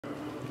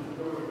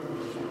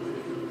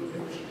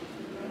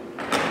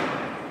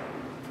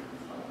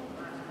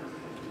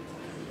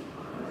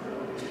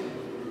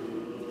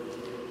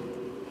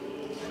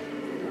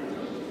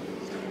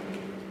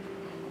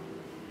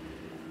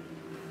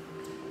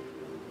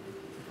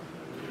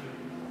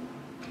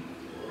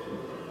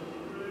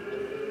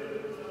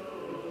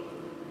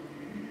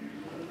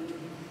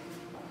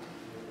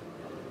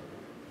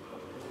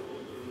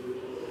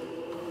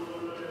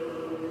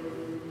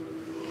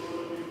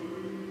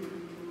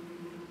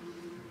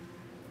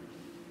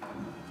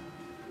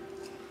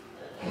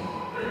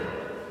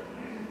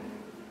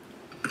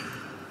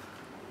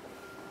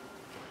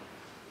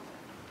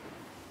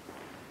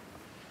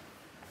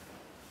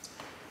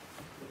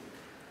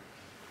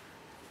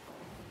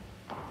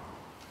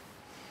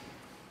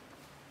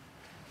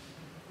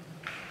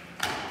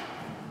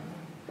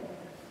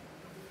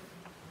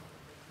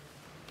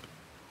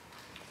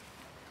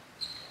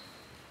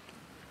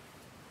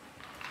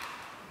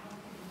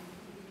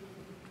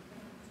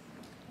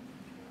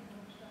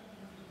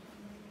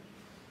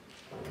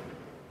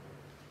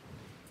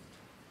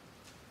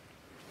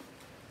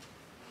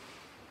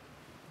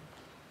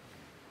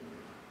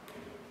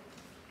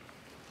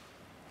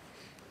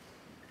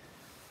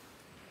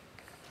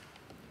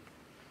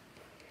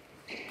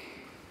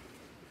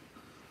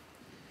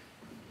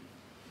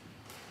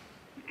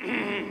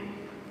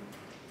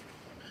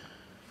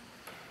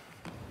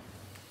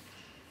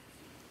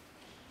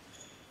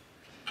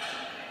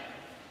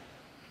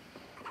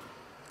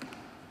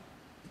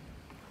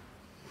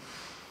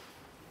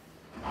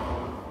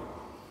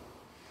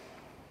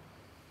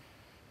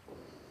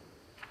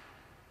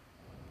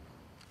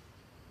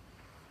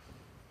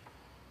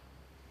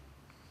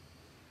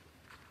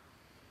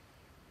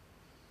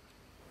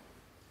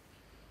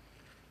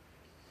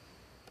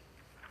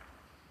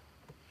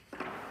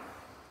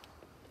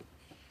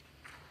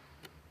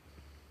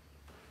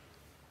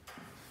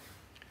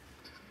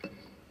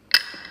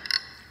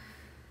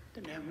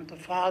In the name of the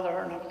Father,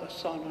 and of the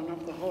Son, and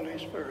of the Holy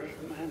Spirit.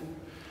 Amen.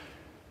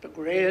 The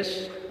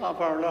grace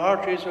of our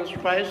Lord Jesus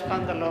Christ,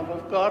 and the love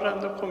of God,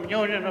 and the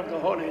communion of the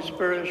Holy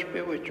Spirit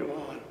be with you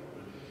all.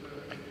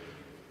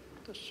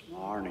 This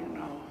morning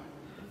now,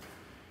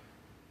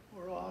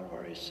 we're all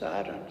very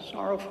sad and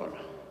sorrowful.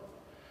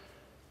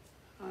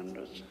 And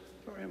it's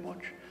very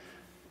much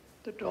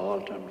the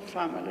Dalton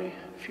family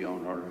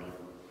funeral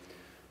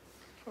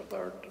for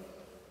their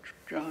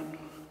John,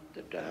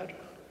 the dad,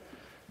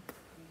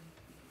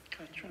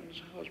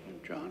 Catherine's husband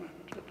John,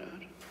 and the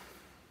dad,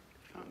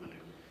 family.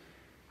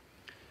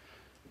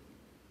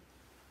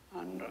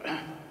 And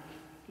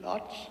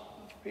lots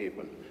of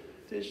people.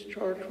 This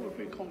church would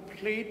be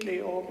completely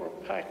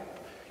overpacked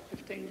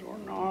if things were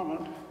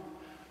normal.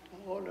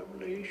 The whole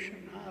of Laois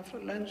and half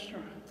of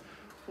Leinster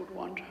would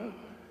want to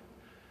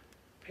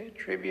pay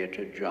tribute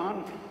to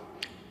John,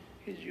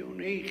 his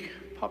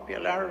unique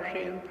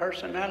popularity and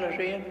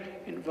personality and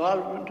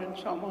involvement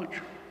in so much.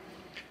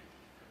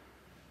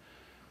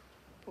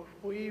 But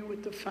we,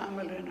 with the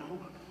family now,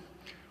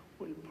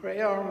 will pray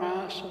our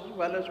Mass as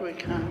well as we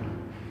can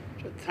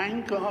to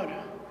thank God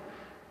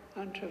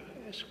and to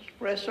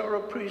express our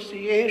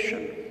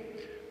appreciation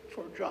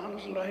for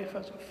John's life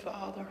as a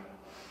father,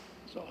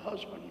 as a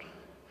husband,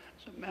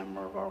 as a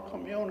member of our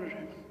community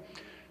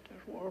that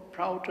we're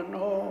proud to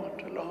know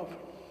and to love.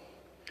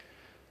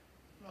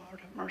 Lord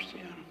have mercy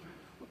on him.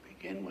 We'll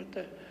begin with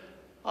the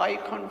I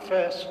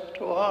confess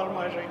to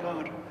Almighty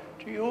God,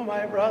 to you,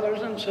 my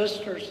brothers and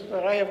sisters,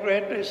 that I have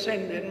greatly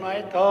sinned in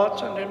my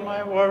thoughts and in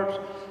my words,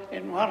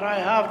 in what I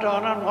have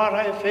done and what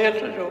I failed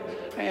to do.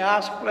 I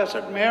ask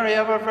Blessed Mary,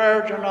 ever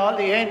Virgin, all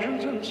the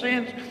angels and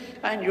saints,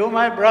 and you,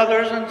 my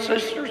brothers and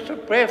sisters, to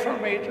pray for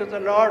me to the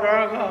Lord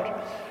our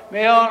God.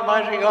 May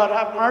Almighty God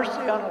have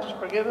mercy on us,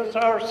 forgive us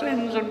our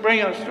sins, and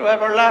bring us to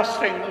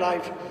everlasting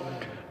life.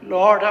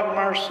 Lord have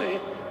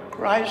mercy.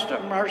 Christ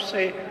have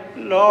mercy.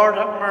 Lord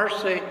have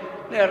mercy.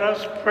 Let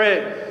us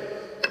pray.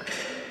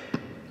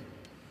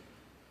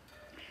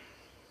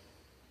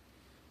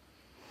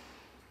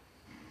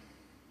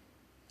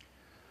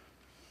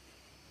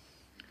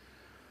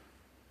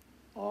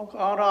 O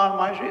God,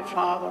 Almighty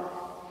Father,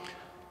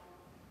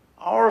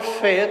 our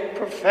faith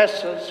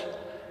professes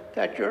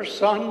that your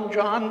Son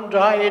John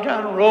died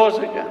and rose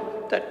again,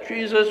 that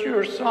Jesus,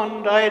 your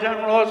Son, died and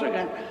rose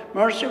again.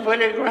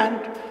 Mercifully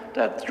grant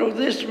that through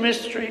this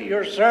mystery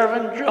your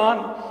servant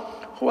John,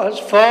 who has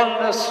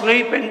fallen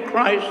asleep in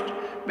Christ,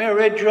 may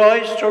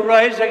rejoice to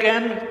rise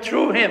again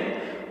through him,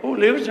 who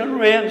lives and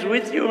reigns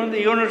with you in the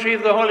unity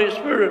of the Holy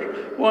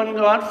Spirit, one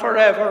God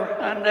forever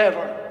and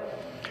ever.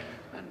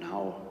 And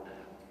now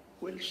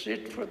we'll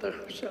sit for the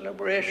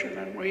celebration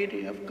and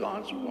reading of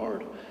God's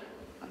Word,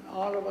 and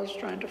all of us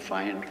trying to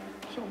find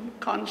some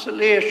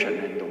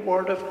consolation in the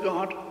Word of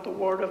God, the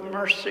Word of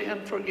mercy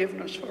and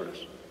forgiveness for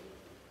us.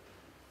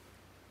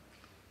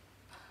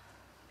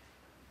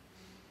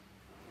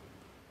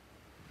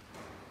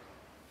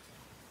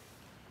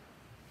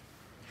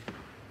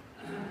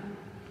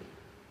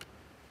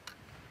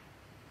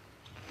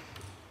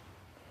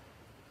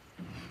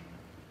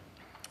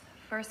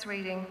 First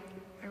reading,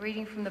 a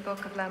reading from the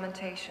book of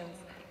Lamentations.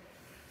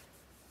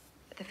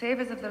 The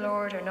favours of the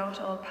Lord are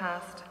not all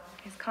past,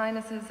 his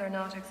kindnesses are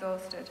not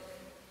exhausted.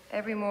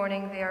 Every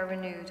morning they are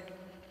renewed.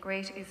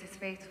 Great is his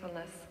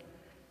faithfulness.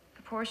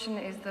 The portion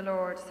is the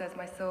Lord, says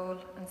my soul,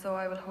 and so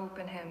I will hope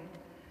in him.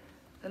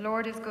 The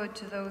Lord is good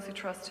to those who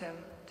trust him,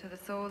 to the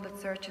soul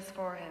that searches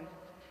for him.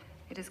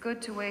 It is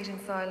good to wait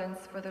in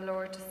silence for the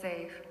Lord to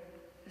save.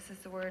 This is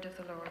the word of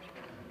the Lord.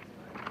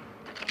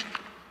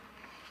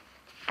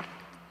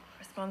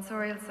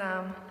 Responsorial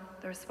Psalm.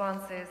 The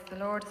response is, the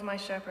Lord is my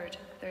shepherd,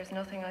 there is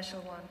nothing I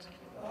shall want.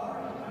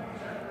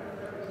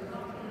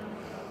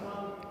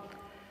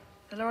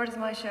 The Lord is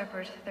my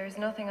shepherd, there is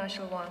nothing I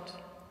shall want.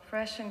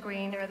 Fresh and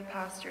green are the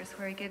pastures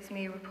where he gives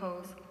me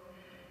repose.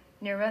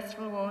 Near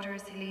restful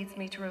waters he leads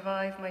me to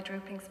revive my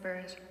drooping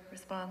spirit.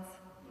 Response.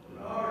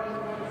 The Lord is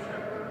my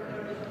shepherd,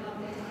 there is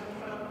nothing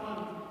I shall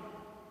want.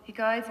 He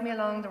guides me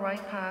along the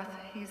right path,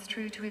 he is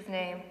true to his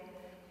name.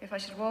 If I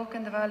should walk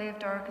in the valley of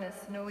darkness,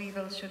 no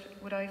evil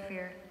would I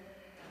fear.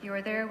 You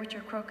are there with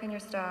your crook and your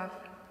staff.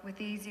 With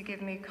these you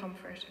give me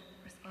comfort.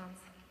 Response.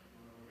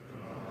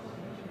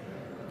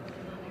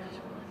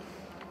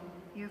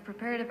 You have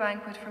prepared a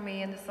banquet for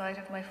me in the sight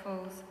of my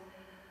foes.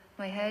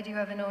 My head you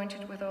have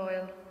anointed with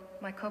oil.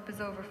 My cup is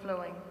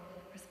overflowing.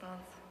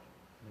 Response.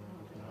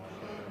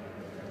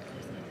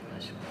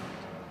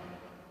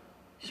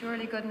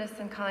 Surely goodness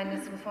and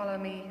kindness will follow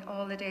me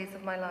all the days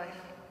of my life.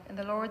 In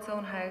the Lord's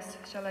own house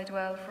shall I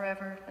dwell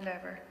forever and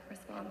ever.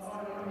 Response.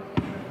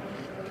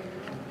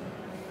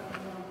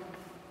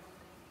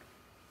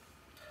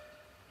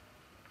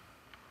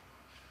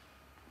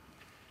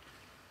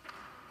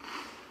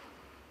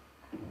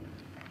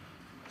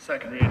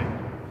 Second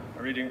reading,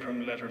 a reading from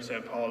the letter of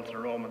St. Paul to the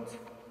Romans.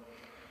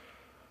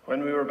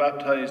 When we were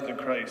baptized in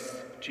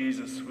Christ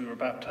Jesus, we were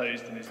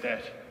baptized in his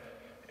death.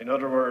 In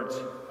other words,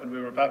 when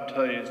we were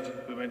baptized,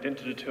 we went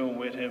into the tomb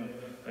with him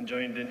and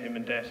joined in him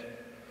in death,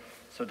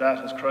 so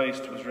that as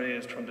Christ was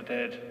raised from the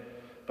dead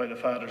by the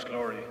Father's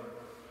glory,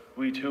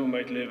 we too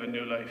might live a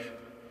new life.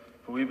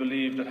 For we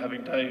believe that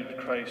having died with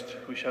Christ,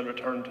 we shall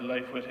return to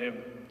life with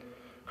him.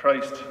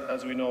 Christ,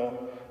 as we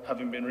know,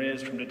 having been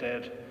raised from the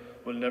dead,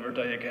 will never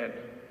die again.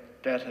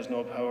 Death has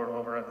no power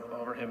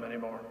over him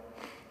anymore.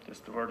 This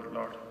is the word of the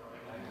Lord.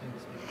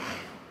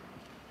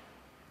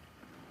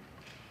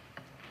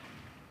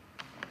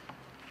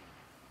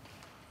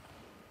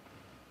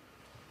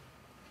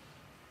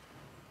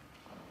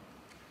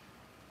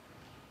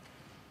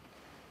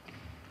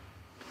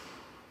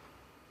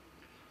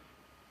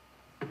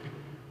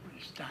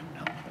 We stand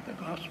up for the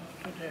gospel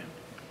today.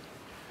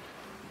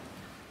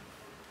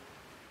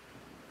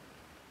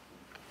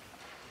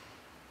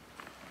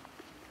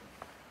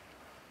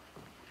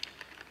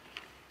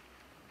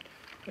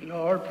 The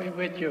Lord be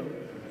with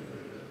you.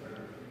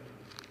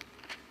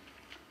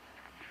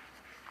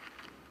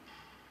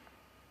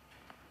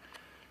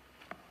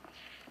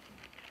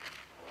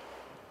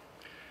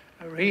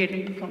 A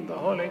reading from the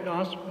Holy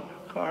Gospel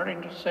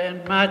according to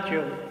St.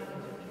 Matthew.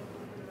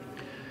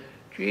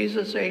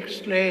 Jesus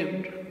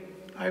exclaimed,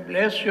 "I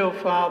bless you,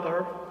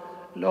 Father,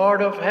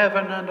 Lord of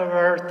heaven and of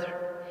earth,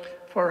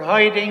 for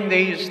hiding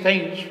these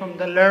things from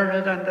the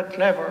learned and the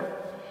clever,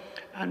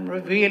 and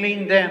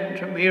revealing them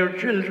to mere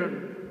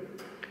children.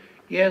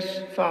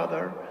 Yes,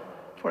 Father,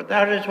 for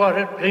that is what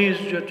it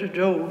pleased you to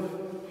do.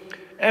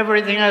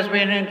 Everything has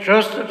been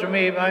entrusted to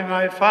me by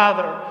my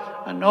Father,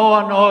 and no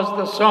one knows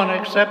the Son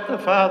except the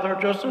Father,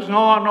 just as no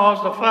one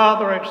knows the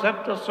Father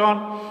except the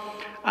Son,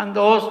 and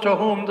those to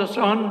whom the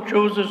Son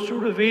chooses to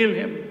reveal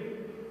him.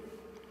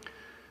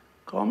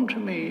 Come to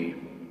me,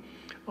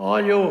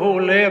 all you who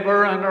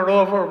labor and are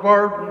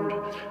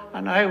overburdened,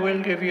 and I will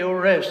give you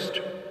rest.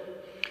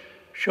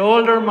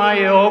 Shoulder my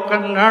yoke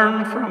and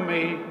learn from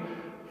me,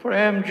 for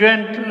I am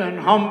gentle and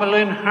humble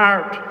in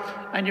heart,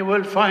 and you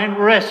will find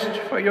rest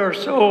for your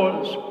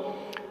souls.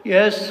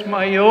 Yes,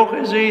 my yoke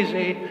is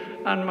easy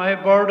and my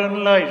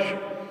burden light."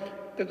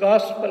 The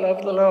Gospel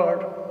of the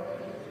Lord.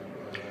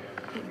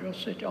 We'll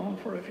just sit down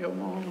for a few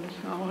moments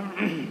now.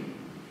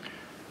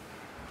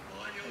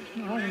 It's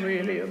not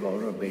really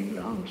about a big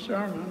long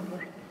sermon,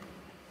 but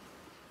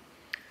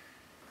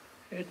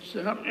it's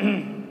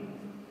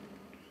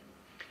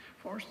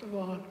first of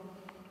all,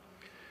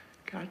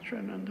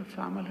 Catherine and the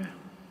family.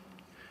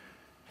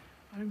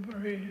 I'm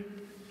very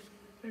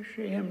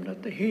ashamed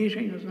that the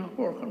heating is not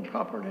working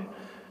properly.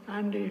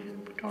 Andy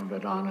turned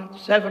it on at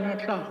 7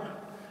 o'clock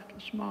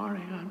this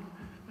morning, and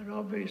it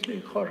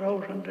obviously cut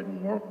out and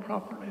didn't work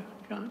properly.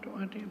 Can't do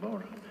anything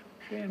about it.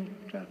 Shame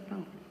of that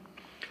now.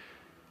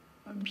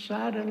 I'm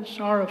sad and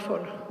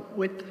sorrowful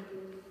with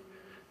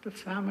the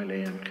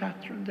family and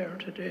Catherine there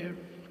today.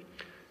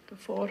 The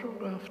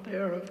photograph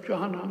there of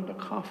John on the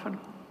coffin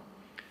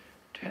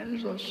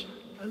tells us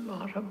a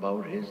lot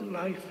about his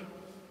life.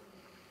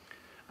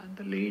 And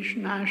the Laois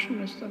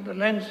Nationalist and the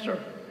Leinster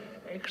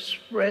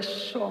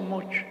express so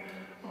much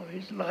of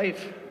his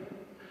life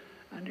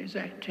and his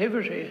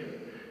activity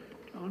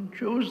on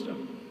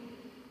Tuesday.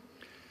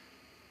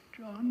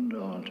 John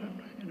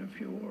Dalton, in a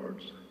few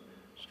words,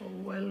 so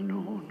well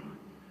known,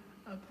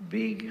 a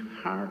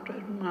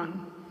big-hearted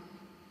man,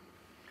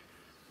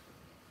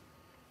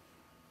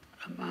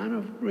 a man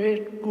of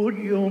great good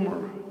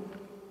humour,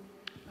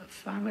 a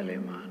family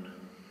man,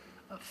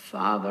 a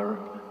father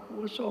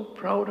who was so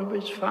proud of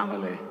his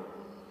family,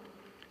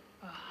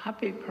 a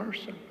happy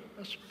person,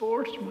 a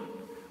sportsman,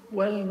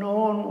 well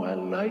known,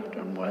 well liked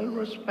and well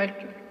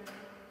respected.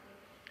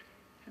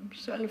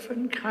 Himself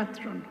and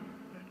Catherine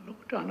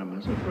looked on him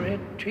as a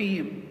great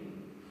team,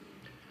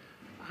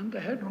 and they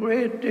had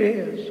great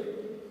days,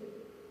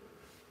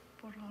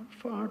 but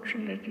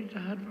unfortunately they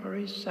had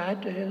very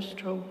sad days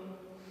too.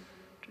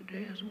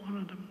 Today is one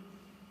of them.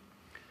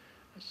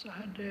 A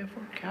sad day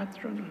for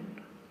Catherine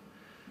and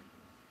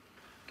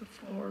the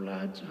 4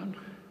 lads and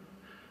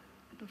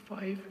the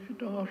 5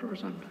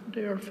 daughters and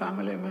their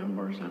family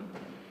members and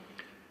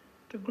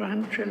the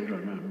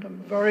grandchildren and the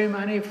very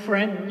many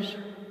friends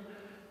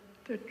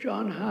that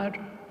John had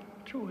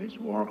through his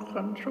work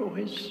and through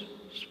his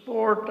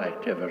sport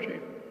activity.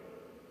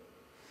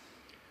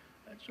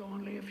 It's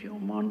only a few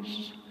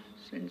months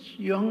since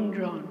young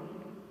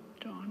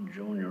John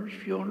Jr.'s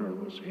funeral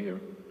was here,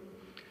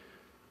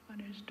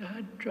 and his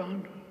dad,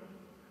 John,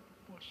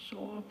 was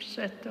so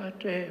upset that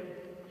day.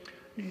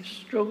 He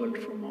struggled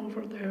from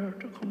over there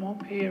to come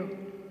up here.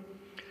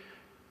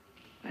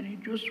 And he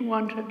just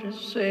wanted to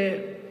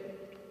say,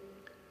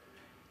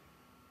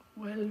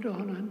 well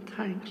done and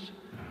thanks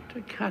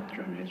to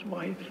Catherine, his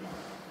wife.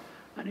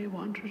 And he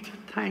wanted to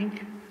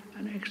thank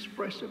and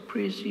express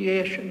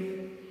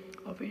appreciation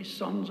of his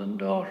sons and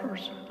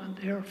daughters and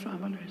their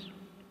families.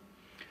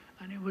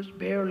 And he was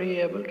barely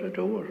able to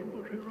do it,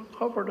 but he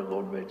recovered a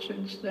good bit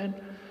since then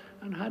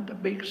and had the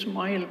big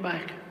smile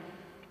back.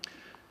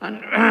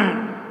 And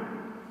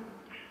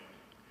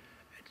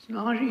it's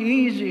not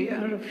easy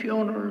at a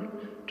funeral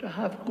to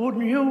have good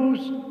news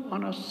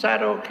on a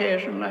sad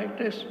occasion like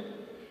this.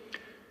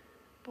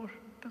 But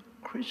the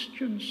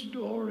Christian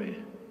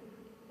story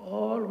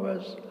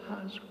always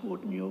has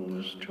good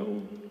news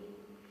too.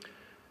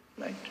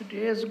 like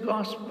today's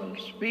gospel,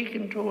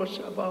 speaking to us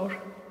about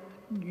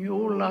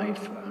new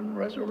life and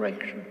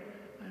resurrection.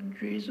 And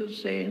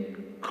Jesus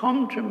saying,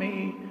 "Come to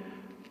me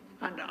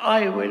and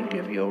I will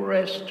give you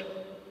rest."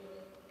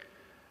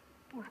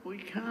 But we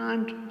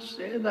can't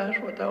say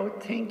that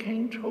without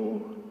thinking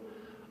too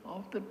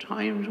of the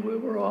times we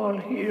were all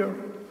here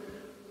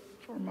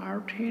for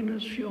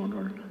Martina's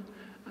funeral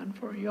and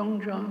for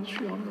young John's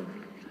funeral.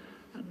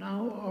 And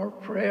now our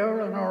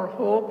prayer and our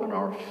hope and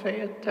our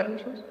faith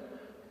tells us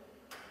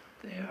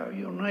they are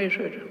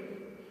united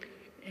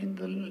in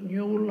the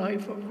new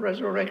life of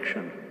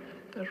resurrection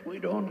that we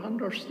don't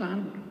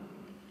understand.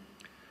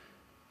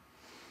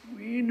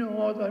 We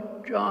know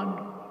that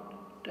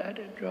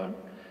Daddy John,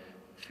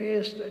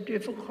 faced a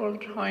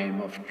difficult time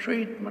of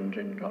treatment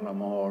in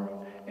Tullamore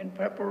in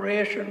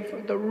preparation for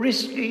the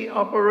risky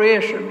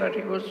operation that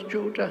he was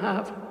due to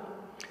have.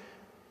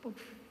 But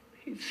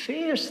he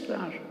faced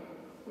that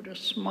with a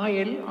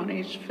smile on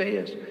his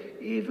face,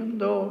 even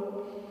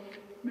though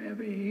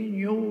maybe he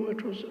knew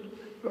it was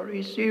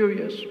very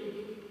serious.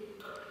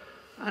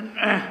 And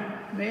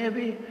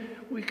maybe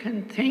we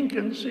can think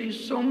and see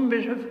some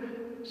bit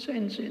of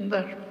sense in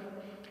that.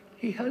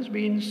 He has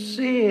been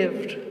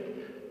saved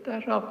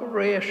that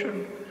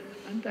operation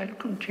and that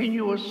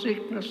continuous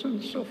sickness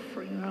and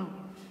suffering now.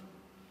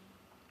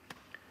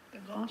 The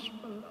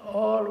gospel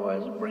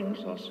always brings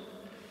us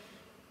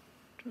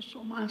to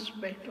some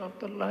aspect of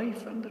the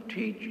life and the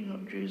teaching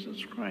of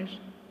Jesus Christ.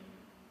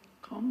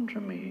 "Come to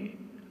me,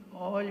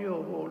 all you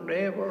who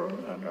labor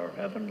and are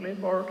heavily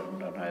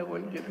burdened, and I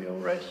will give you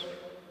rest."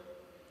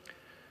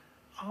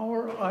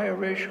 Our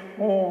Irish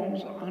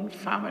homes and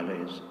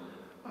families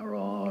are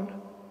all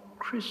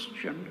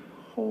Christian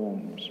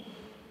homes.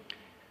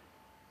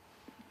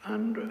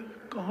 And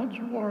God's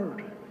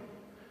Word,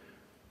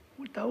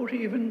 without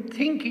even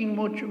thinking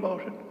much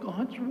about it,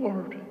 God's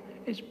Word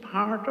is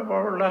part of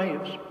our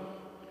lives.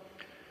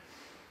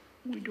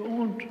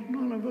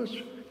 None of us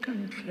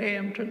can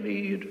claim to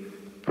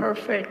lead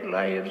perfect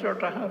lives or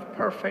to have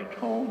perfect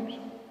homes.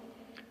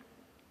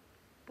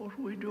 But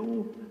we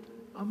do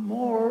a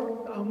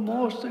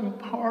most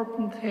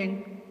important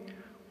thing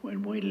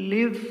when we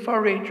live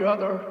for each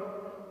other,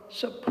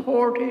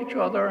 support each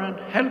other and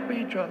help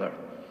each other.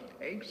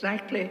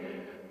 Exactly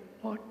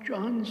what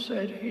John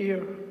said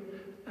here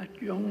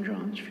at young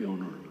John's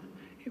funeral.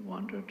 He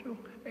wanted to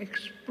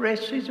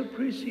express his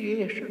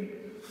appreciation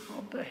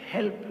of the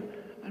help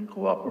and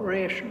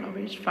cooperation of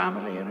his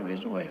family and of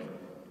his wife.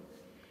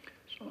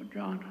 So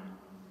John,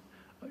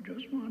 I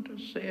just want to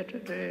say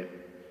today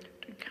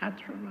to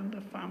Catherine and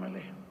the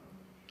family,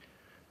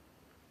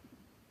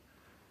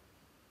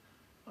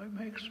 I'm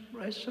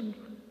expressing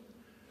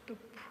the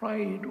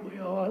pride we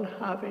all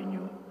have in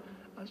you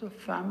as a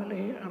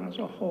family and as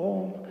a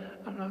home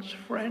and as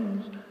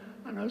friends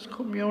and as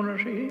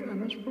community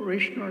and as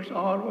parishioners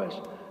always.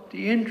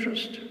 The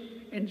interest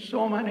in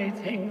so many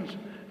things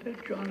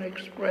that John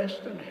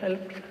expressed and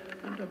helped,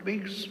 and the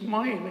big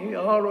smile he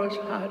always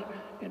had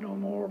in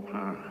O'Moore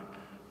Park.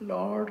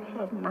 Lord,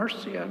 have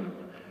mercy on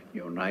him.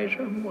 Unite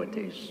him with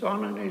his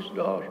son and his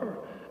daughter,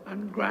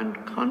 and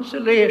grant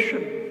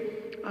consolation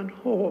and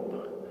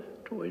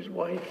hope to his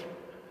wife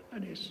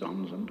and his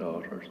sons and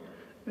daughters.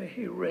 May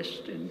he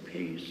rest in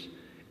peace.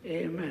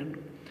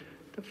 Amen.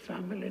 The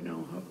family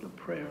now have the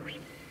prayers.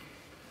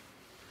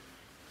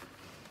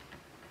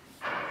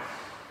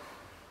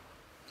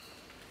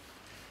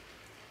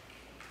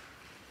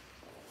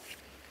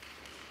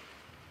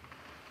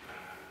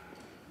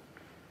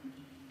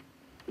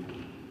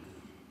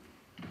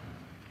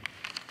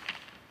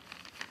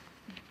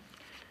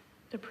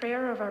 The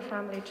prayer of our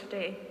family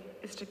today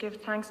is to give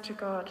thanks to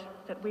God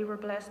that we were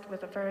blessed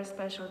with a very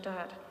special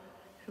dad,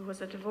 who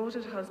was a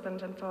devoted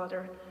husband and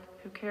father,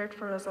 who cared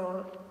for us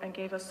all and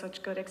gave us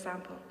such good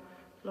example.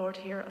 Lord,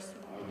 hear us.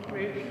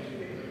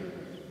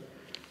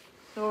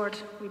 Lord,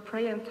 we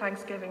pray in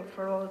thanksgiving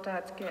for all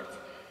Dad's gifts,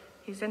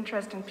 his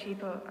interest in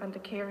people and the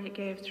care he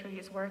gave through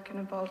his work and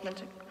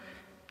involvement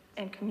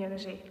in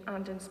community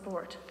and in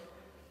sport.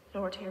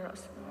 Lord, hear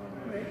us.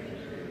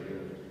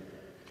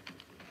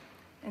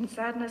 In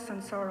sadness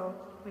and sorrow,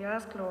 we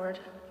ask, Lord,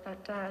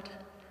 that Dad,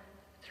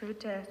 through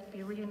death,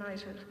 be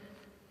reunited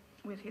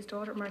with his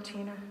daughter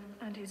Martina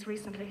and his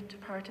recently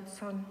departed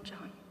son,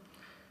 John.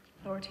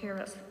 Lord, hear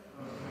us.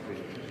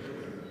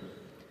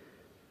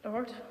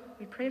 Lord,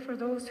 we pray for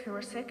those who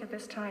are sick at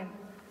this time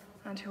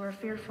and who are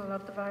fearful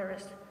of the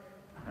virus,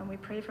 and we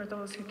pray for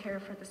those who care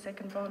for the sick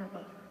and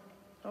vulnerable.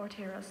 Lord,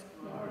 hear us.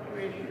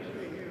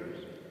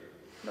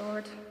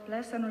 Lord,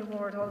 bless and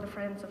reward all the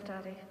friends of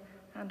Daddy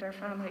and our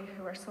family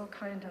who are so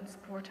kind and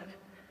supportive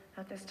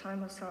at this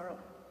time of sorrow.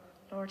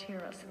 Lord, hear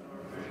us.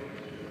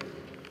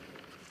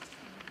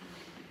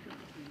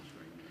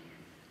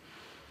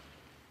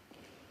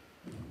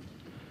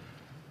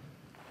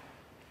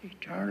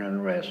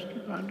 Eternal rest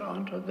grant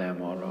unto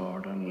them, O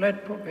Lord, and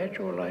let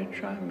perpetual light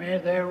shine. May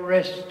they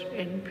rest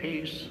in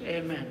peace.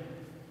 Amen.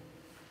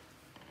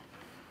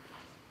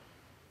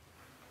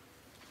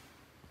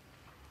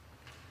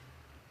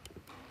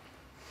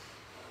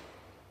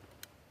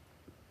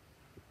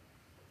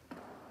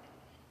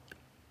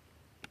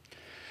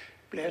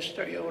 Blessed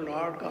are you,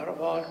 Lord God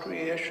of all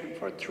creation,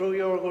 for through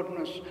your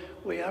goodness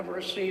we have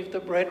received the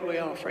bread we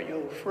offer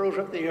you, fruit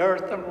of the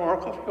earth and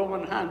work of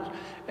human hands.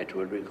 It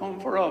will become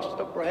for us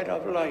the bread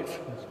of life.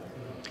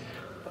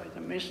 By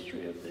the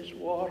mystery of this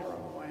water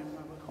and wine,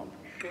 we come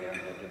to share in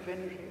the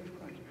divinity of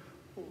Christ,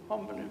 who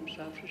humbled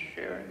himself to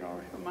share in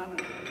our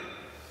humanity.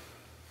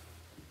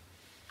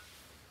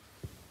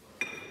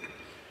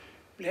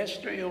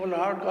 Blessed are you,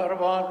 Lord God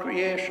of all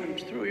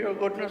creations. Through your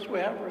goodness we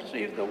have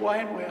received the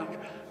wine we have,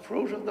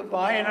 fruit of the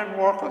vine and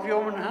work of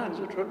human hands.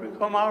 It will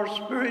become our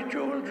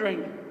spiritual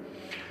drink.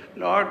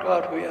 Lord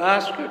God, we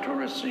ask you to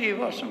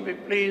receive us and be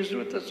pleased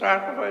with the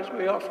sacrifice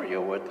we offer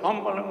you with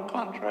humble and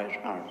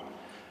contrite hearts.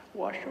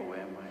 Wash away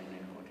my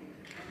iniquity,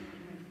 cleanse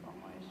me from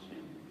my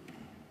sin.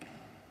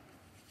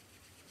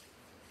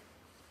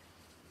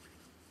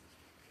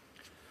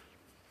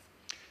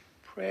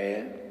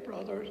 Pray,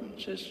 brothers and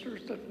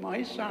sisters, that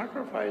my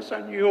sacrifice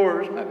and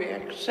yours may be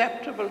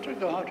acceptable to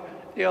God,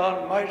 the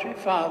Almighty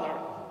Father.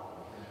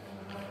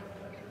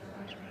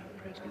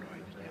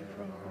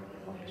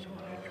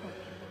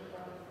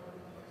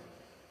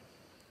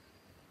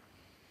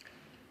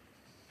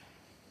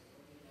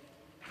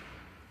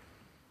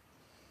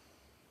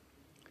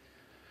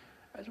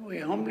 As we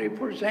humbly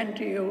present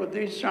to you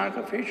these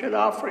sacrificial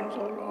offerings,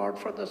 O Lord,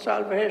 for the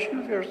salvation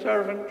of your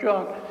servant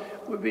John,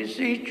 we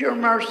beseech your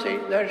mercy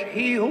that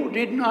he who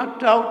did not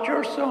doubt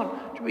your Son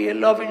to be a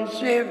loving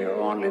Saviour,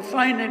 only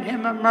find in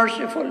him a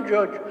merciful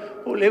Judge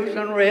who lives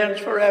and reigns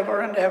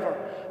forever and ever.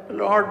 The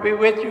Lord be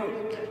with you.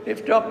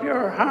 Lift up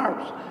your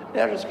hearts.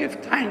 Let us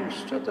give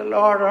thanks to the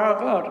Lord our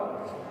God.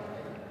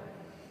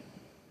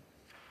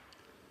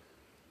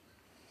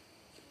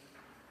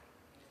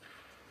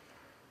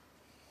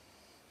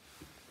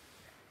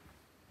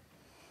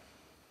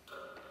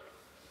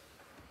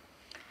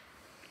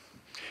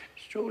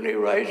 Truly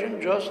right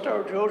and just,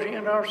 our duty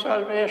and our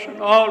salvation,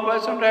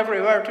 always and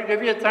everywhere to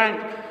give you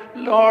thanks,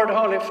 Lord,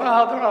 Holy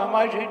Father,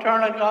 Almighty,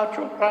 Eternal God,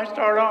 through Christ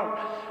our Lord.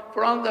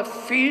 For on the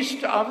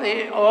feast of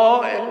the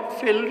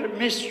awe-filled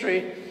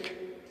mystery,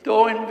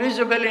 though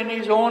invisible in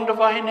his own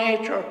divine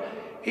nature,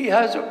 he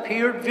has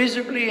appeared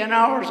visibly in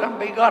ours, and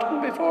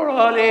begotten before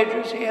all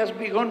ages, he has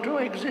begun to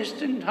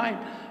exist in time,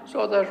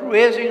 so that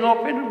raising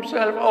up in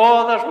himself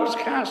all that was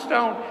cast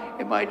down,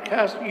 he might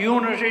cast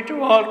unity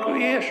to all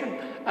creation,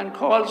 and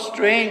call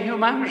straying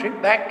humanity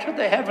back to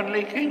the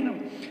heavenly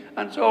kingdom.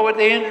 And so with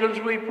the angels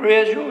we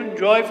praise you, in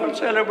joyful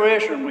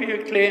celebration we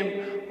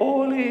acclaim,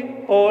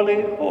 Holy,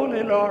 holy,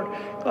 holy Lord,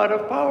 God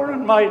of power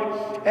and might.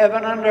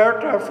 Heaven and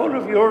earth are full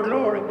of your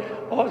glory.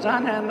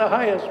 Hosanna in the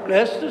highest.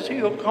 Blessed is he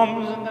who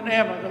comes in the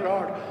name of the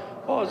Lord.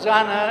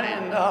 Hosanna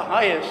in the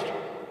highest.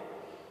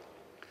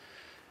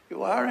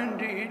 You are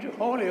indeed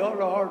holy, O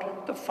Lord,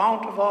 the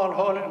fount of all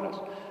holiness.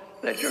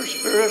 Let your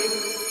Spirit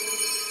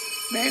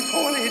make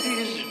holy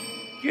these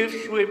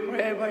gifts, we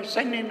pray, by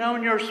sending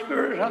down your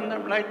Spirit on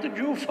them like the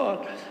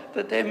dewfall,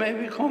 that they may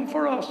become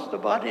for us the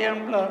body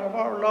and blood of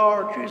our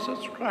Lord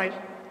Jesus Christ.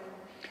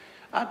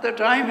 At the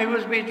time he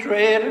was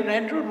betrayed and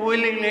entered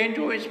willingly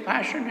into his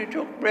passion, he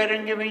took bread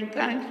and, giving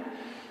thanks,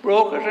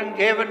 broke it and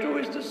gave it to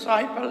his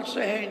disciples,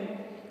 saying,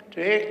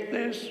 Take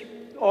this,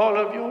 all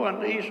of you,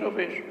 and eat of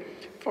it,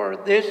 for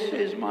this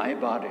is my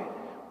body,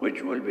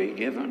 which will be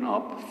given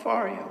up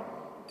for you.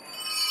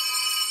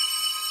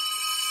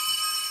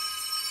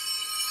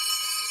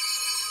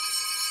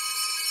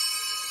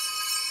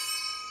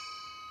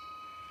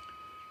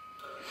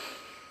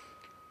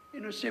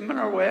 In a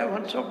similar way,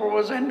 when supper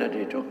was ended,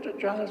 he took the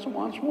chalice, and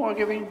once more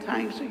giving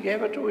thanks, he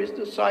gave it to his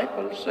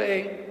disciples,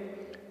 saying,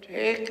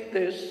 Take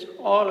this,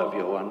 all of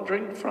you, and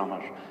drink from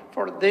it,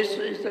 for this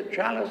is the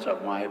chalice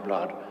of my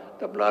blood,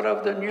 the blood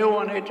of the new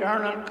and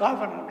eternal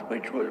covenant,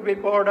 which will be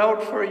poured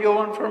out for you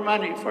and for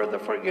many for the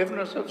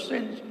forgiveness of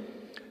sins.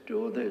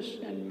 Do this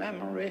in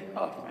memory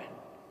of me.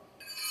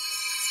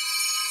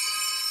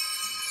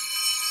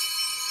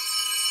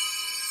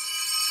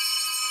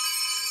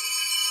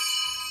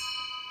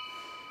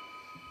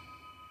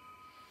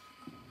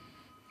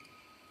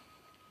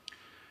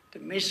 The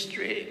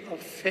mystery of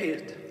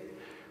faith.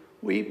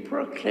 We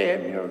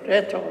proclaim your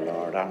death, O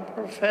Lord, and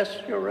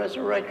profess your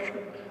resurrection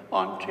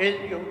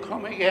until you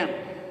come again.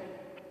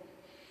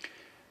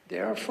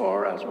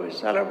 Therefore, as we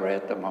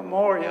celebrate the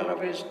memorial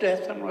of his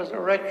death and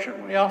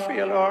resurrection, we offer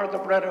you, Lord, the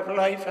bread of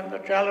life and the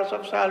chalice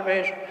of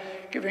salvation,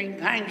 giving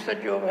thanks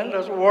that you have held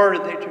us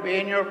worthy to be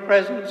in your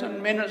presence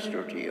and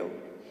minister to you.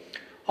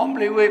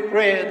 Humbly we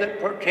pray that,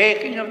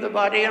 partaking of the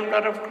body and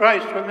blood of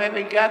Christ, we may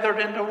be gathered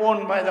into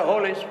one by the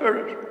Holy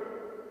Spirit.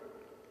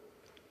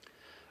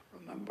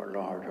 Remember,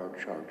 Lord, your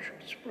church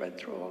spread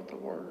throughout the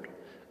world,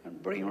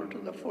 and bring her to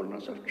the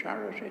fullness of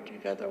charity,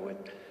 together with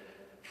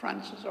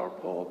Francis our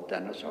Pope,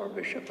 Dennis our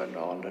Bishop, and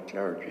all the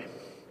clergy.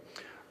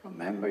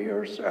 Remember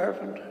your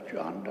servant,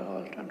 John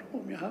Dalton,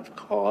 whom you have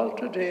called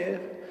today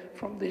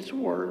from this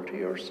world to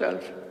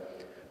yourself.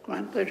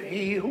 Grant that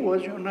he who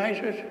was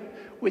united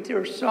with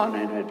your Son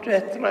in a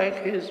death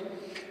like his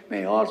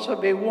may also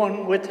be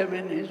one with him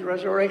in his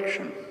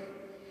resurrection.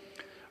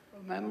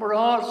 Remember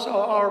also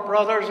our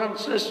brothers and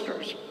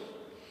sisters,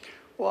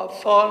 who have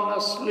fallen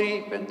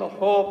asleep in the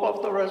hope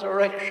of the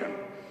resurrection,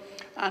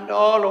 and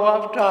all who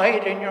have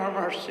died in your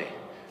mercy.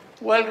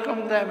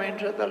 Welcome them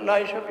into the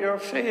light of your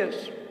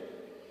face.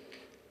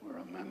 We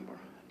remember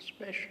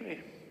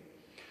especially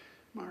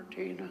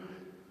Martina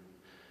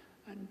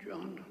and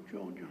John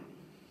Jr.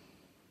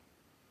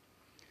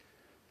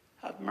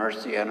 Have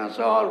mercy on us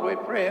all, we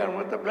pray, and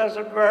with the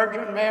Blessed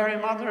Virgin Mary,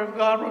 Mother of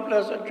God, with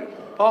blessed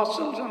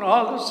apostles and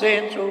all the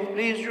saints who have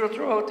pleased you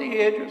throughout the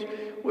ages,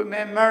 we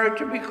may merit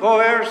to be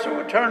co-heirs to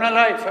eternal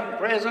life and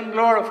praise and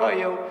glorify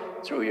you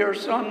through your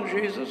Son,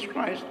 Jesus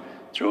Christ.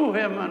 Through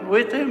him and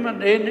with him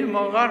and in him,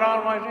 O God,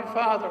 Almighty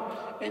Father,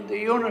 in the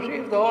unity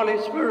of the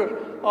Holy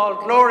Spirit,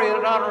 all glory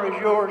and honor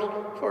is yours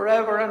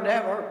forever and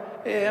ever.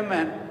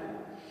 Amen.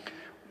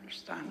 We'll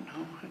stand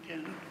now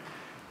again and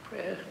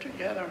pray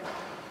together.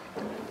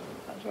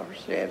 As our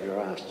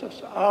Saviour asked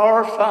us,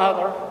 Our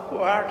Father, who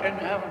art in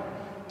heaven,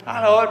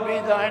 hallowed be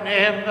thy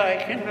name,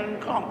 thy kingdom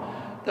come.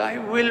 Thy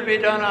will be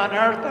done on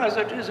earth as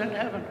it is in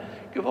heaven.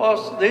 Give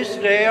us this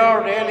day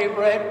our daily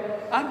bread,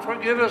 and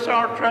forgive us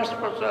our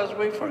trespasses as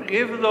we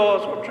forgive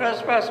those who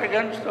trespass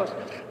against us.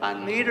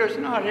 And lead us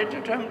not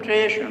into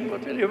temptation,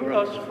 but deliver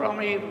us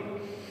from evil.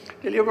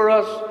 Deliver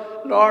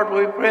us, Lord,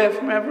 we pray,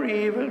 from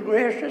every evil.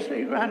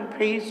 Graciously grant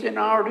peace in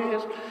our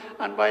days,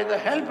 and by the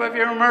help of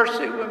your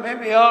mercy we may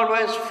be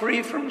always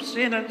free from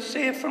sin and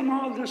safe from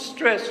all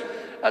distress,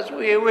 as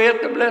we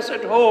await the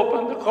blessed hope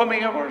and the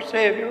coming of our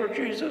Saviour,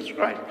 Jesus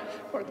Christ.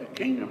 For the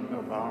kingdom,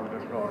 your power,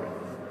 and glory,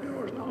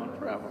 yours now and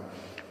forever.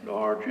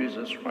 Lord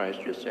Jesus Christ,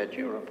 you said to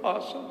your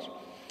apostles,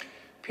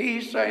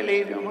 Peace I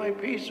leave you, my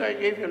peace I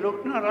give you.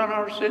 Look not on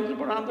our sins,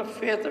 but on the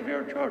faith of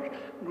your church.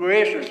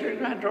 Graciously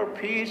grant our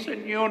peace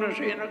and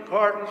unity in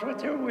accordance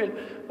with your will,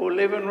 who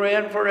live and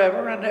reign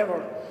forever and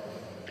ever.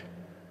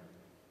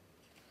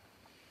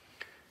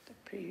 The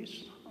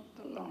peace of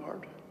the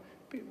Lord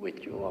be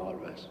with you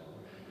always.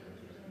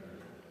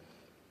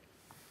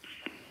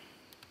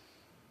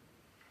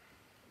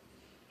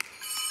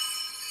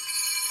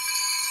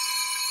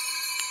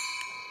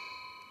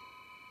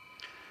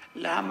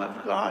 Lamb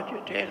of God,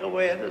 you take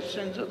away the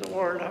sins of the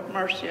world, have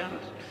mercy on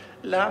us.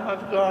 Lamb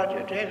of God,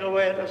 you take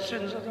away the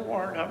sins of the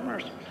world, have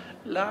mercy.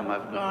 Lamb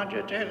of God,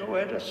 you take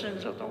away the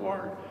sins of the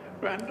world,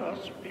 grant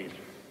us peace.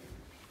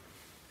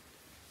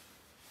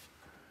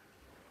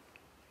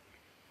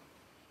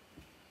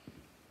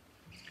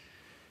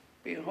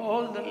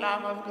 Behold the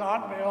Lamb of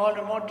God, behold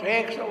him who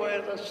takes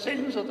away the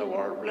sins of the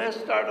world.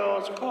 Blessed are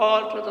those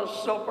called to the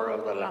supper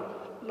of the Lamb.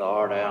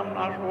 Lord, I am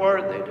not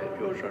worthy that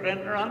you should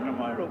enter under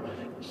my roof.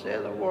 Say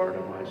the word,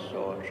 and my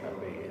soul shall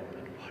be healed.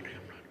 And what I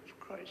am not of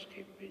Christ,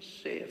 keep me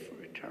safe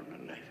for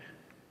eternal life.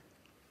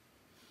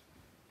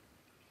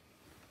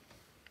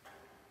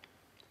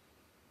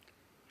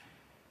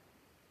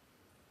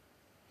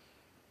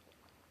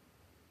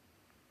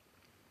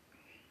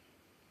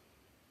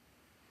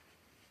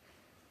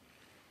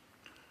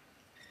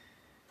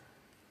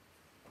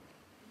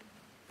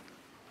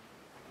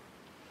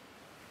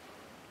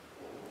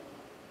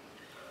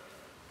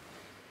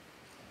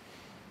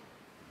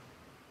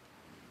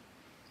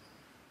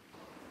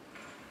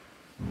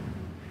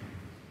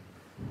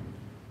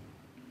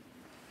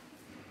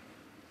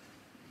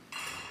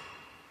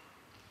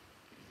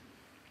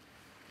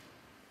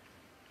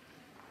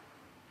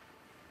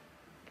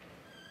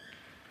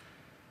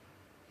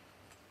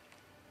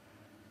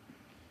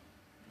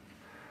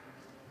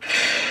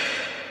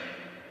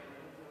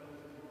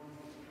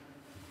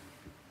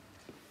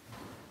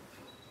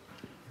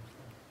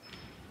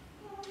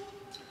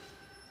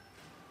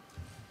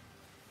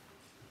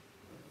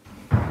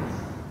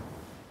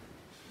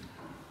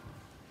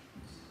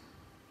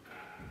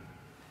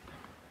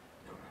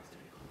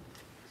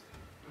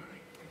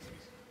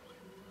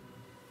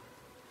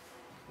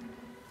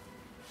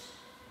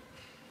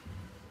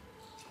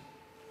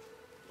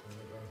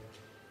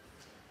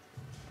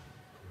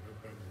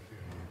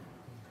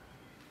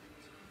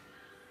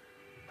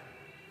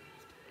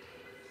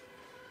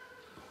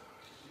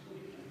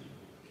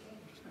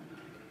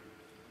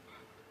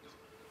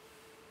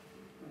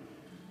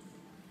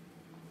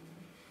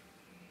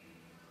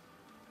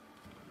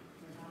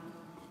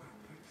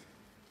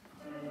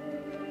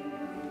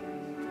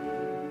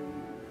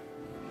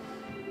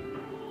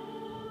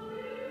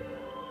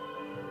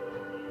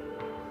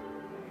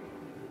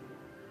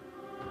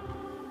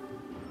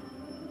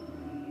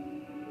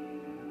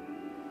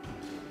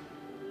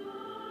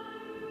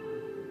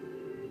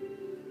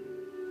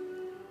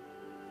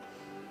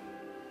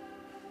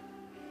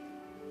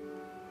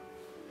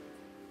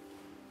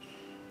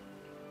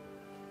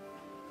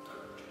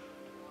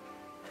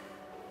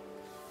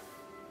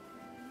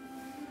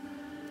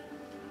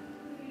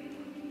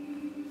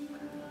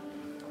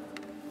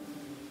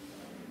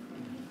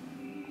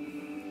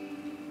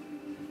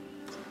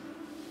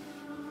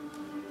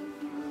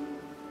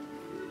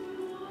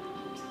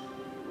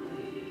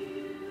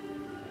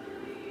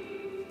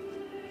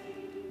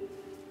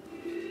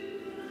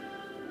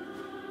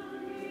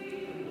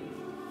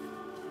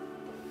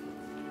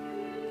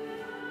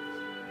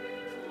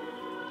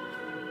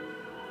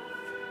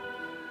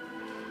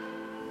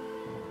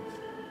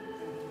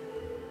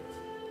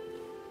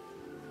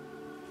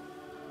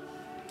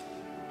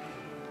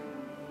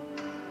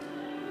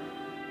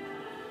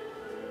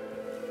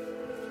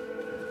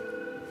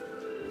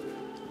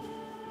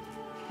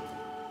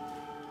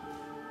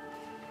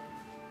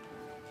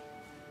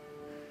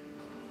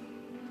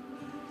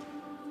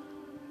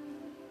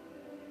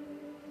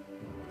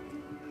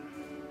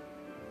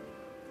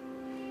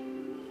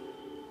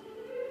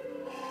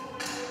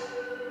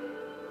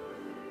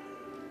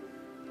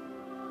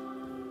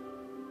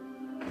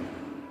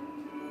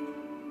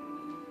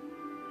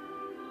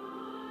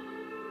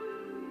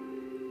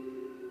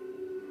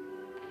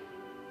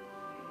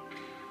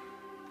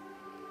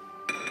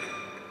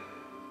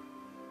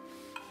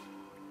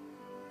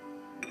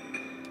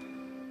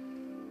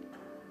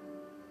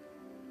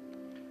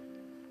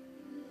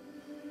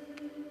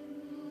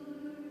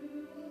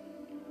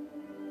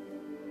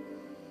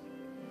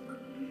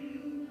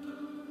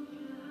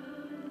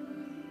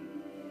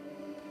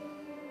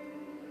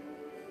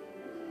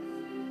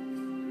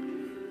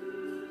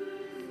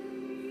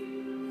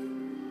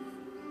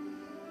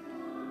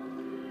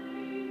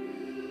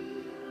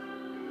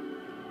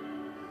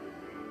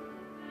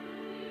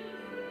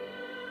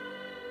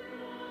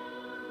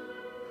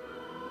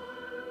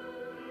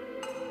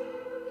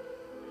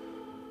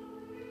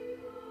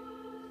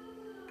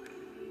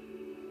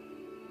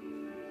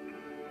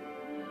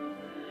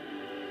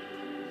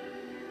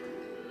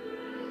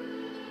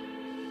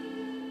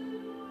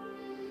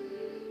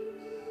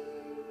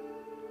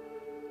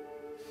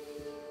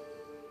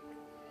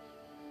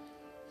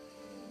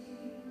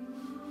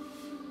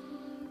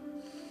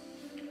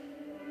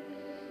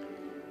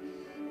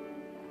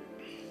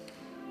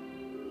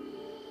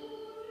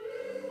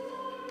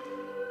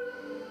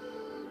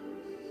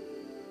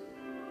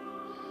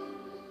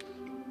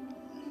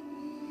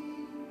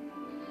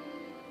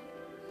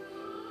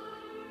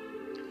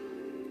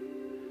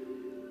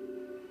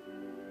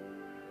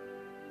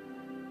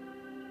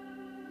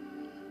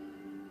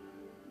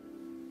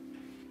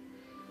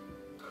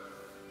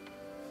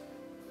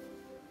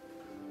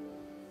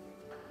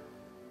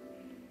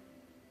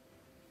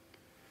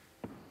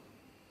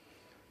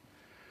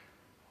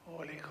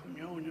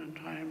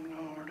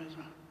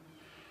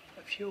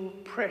 few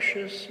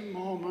precious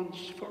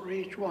moments for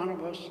each one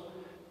of us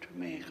to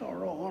make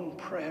our own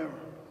prayer.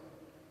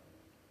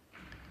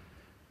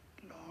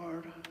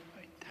 Lord,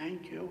 I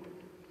thank you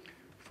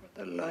for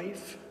the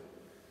life,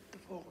 the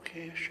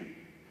vocation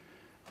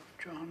of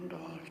John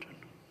Dalton,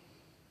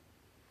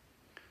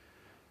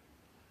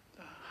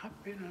 the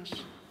happiness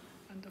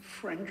and the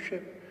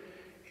friendship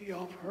he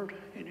offered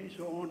in his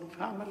own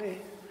family,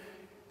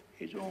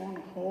 his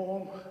own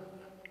home,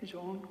 his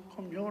own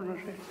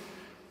community,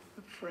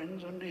 with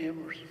friends and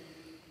neighbours.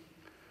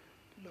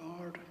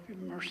 Lord, be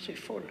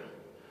merciful.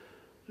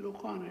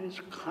 Look on his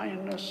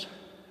kindness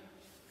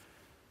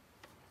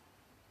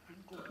and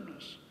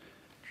goodness.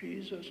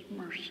 Jesus,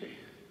 mercy.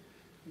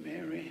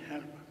 Mary,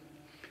 help.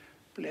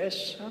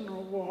 Bless and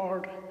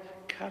reward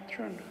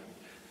Catherine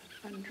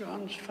and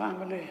John's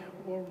family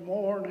who are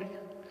mourning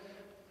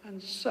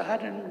and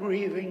sad and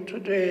grieving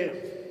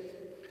today.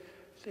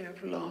 They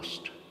have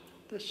lost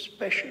the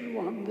special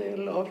one they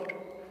loved.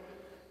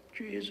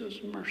 Jesus,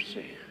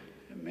 mercy.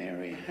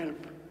 Mary,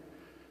 help.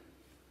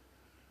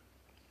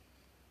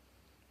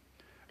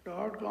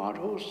 Lord God,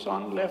 whose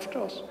Son left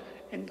us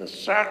in the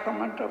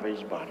sacrament of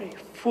his body,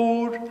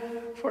 food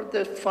for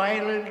the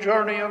final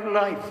journey of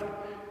life,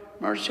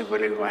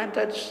 mercifully grant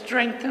that,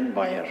 strengthened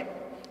by it,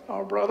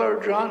 our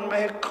brother John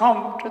may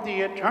come to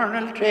the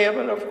eternal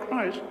table of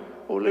Christ,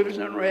 who lives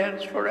and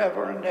reigns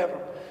forever and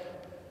ever.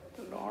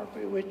 The Lord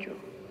be with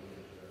you.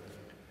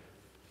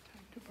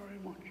 Thank you very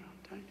much, John.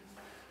 Thank you.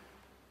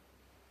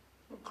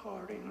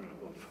 Recording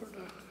for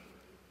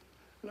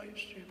the live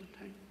stream.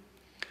 Thank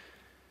you.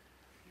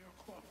 Your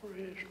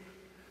cooperation,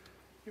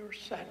 your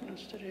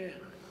sadness today.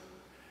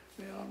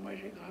 May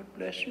Almighty God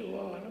bless you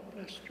all and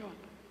bless John,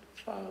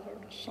 the Father,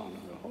 the Son,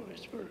 and the Holy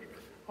Spirit.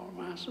 Our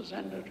Mass is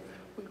ended.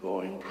 We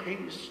go in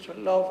peace to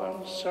love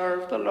and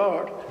serve the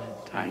Lord.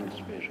 Thanks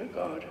be to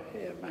God.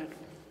 Amen.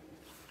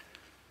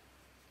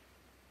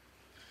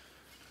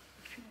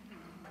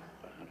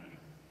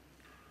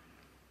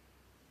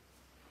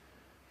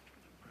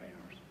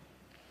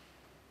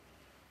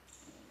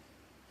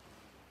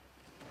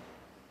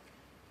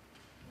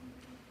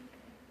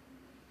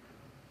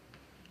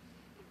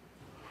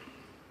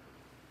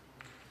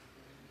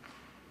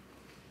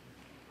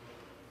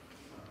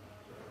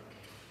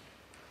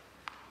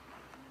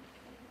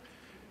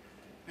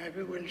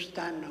 Maybe we'll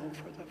stand now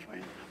for the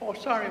final. Oh,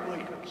 sorry,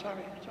 Michael.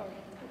 Sorry.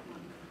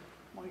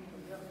 Michael,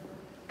 yeah.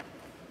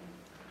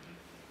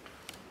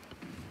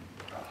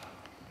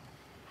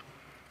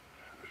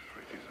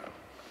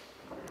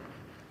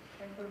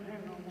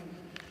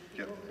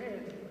 Yep. Okay.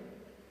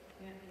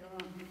 Yeah, you're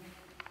on.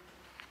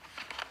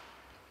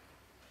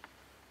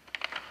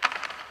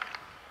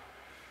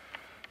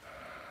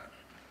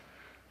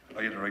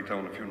 I had to write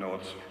down a few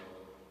notes.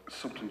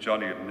 Something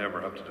Johnny would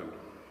never have to do.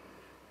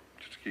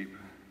 Just to keep.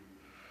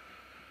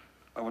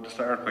 I want to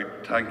start by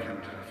thanking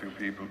a few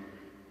people.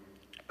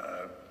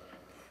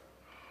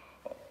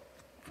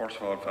 First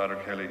of all, Father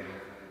Kelly.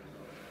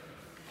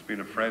 He's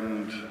been a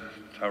friend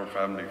to our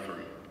family,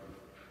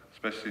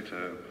 especially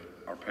to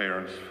our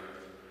parents.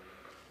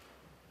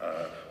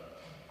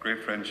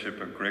 Great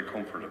friendship and great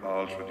comfort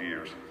all through the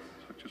years.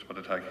 So I just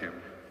want to thank him.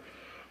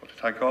 I want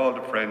to thank all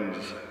the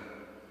friends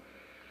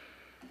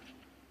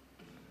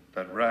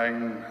that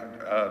rang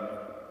and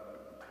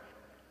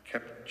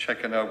kept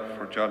checking out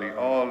for Johnny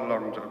all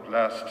along the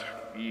last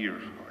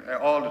year,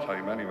 all the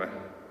time anyway.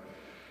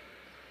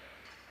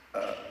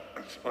 I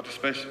want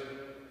to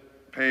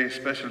pay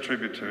special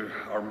tribute to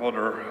our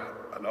mother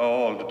and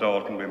all the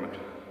Dalton women.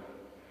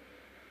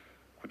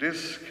 But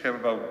this came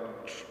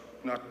about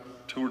not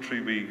 2 or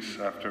 3 weeks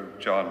after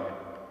John.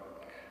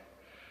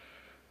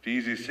 The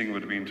easiest thing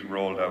would have been to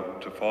roll down,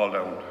 to fall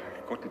down.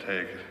 He couldn't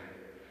take it.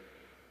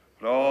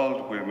 But all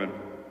the women,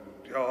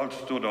 they all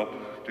stood up.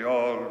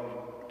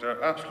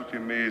 They're absolutely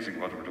amazing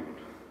what they were doing.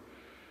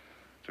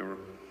 They were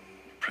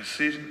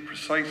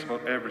precise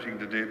about everything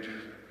they did.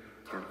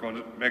 They were going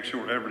to make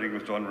sure everything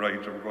was done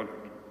right. They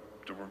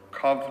were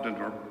confident,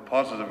 they were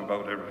positive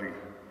about everything.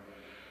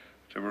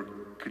 They were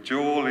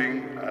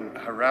cajoling and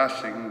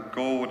harassing,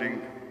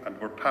 goading, and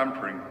were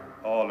pampering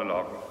all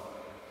along.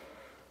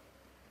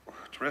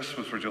 The rest of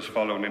us were just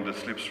following in the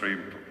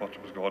slipstream of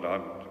what was going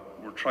on.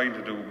 We're trying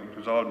to do, it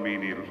was all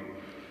menial.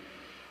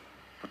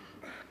 But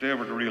they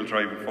were the real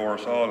driving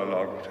force all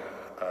along.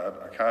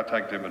 I can't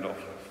thank them enough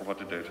for what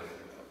they did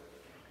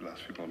the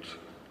last few months.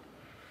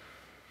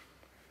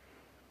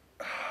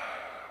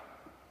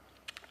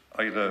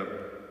 I had a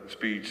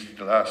speech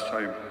the last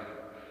time.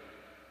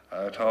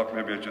 I thought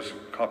maybe I'd just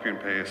copy and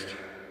paste,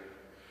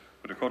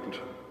 but I couldn't.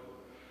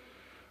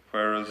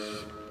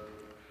 Whereas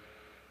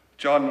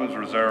John was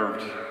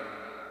reserved,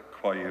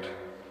 quiet.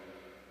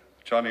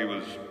 Johnny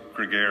was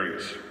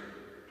gregarious,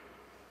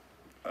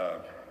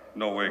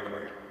 no way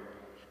quiet.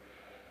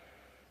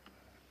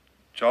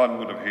 John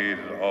would have hated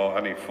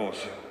any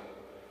fuss,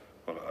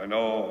 but I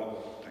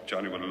know that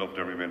Johnny would have loved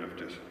every minute of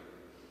this.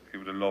 He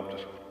would have loved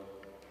it.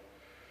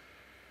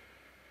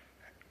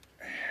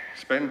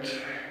 He spent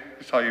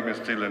his time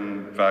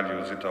instilling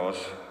values into us,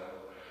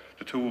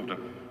 the two of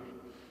them.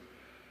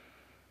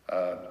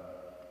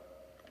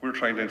 We're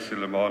trying to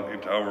instill them all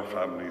into our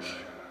families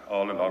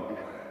all along.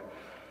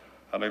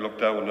 And I look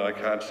down and I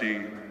can't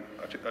see,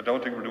 I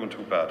don't think we're doing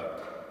too bad.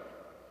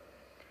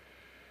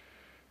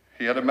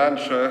 He had a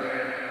mantra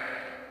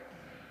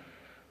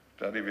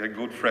that if you had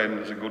good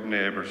friends and good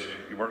neighbours,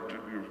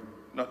 you're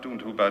not doing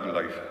too bad in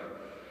life.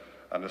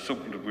 And it's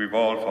something that we've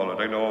all followed.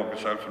 I know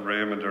myself and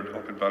Raymond are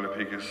up in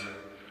Ballapicus.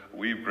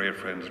 We've great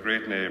friends,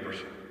 great neighbours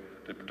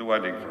that will do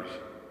anything for us.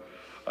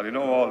 And I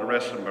know all the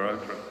rest of them are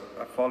out there.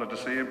 I followed the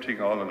same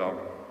thing all along.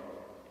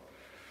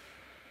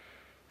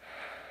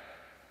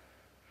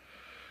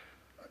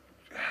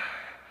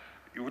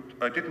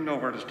 I didn't know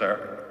where to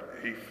start.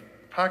 He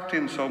packed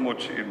in so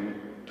much in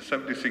the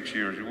 76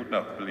 years, you would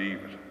not believe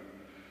it.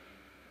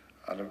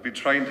 And I've been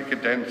trying to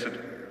condense it.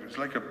 It was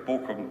like a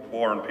book on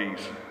War and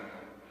Peace,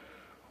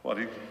 what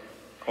he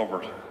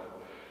covered.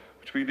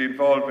 Between the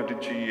involvement in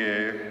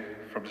GA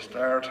from the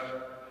start,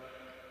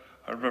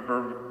 I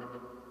remember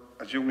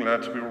as young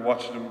lads we were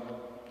watching him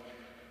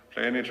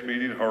playing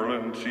intermediate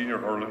hurling and senior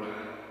hurling,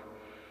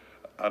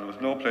 and there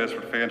was no place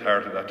for the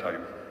faint-hearted at that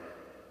time.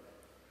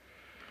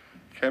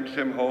 Came to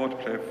Tim Ho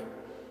to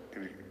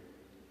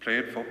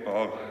played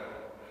football.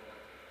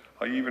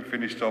 I even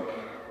finished up,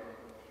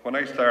 when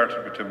I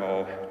started with Tim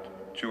Ho,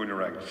 junior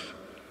ranks,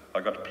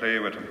 I got to play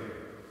with him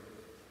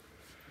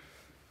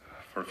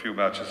for a few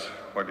matches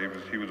while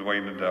he was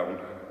winding down.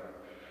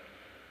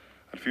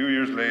 And a few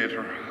years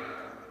later,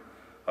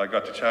 I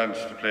got the chance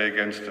to play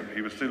against him.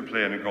 He was still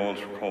playing in goals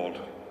for Colt.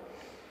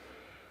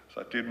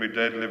 So I did my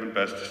dead living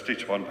best to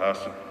stitch one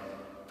past him.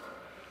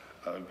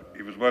 And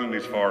he was well in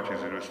his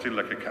 40s, and he was still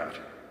like a cat.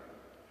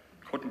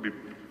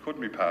 Couldn't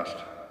be passed.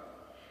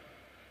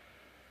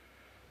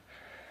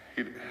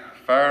 He'd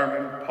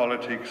farming,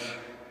 politics,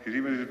 he'd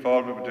even been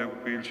involved with the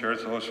wheelchair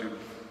association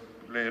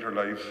later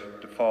lives,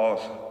 the FAWS.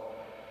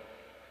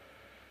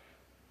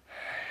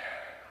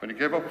 When he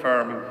gave up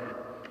farming,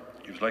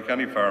 he was like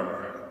any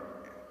farmer,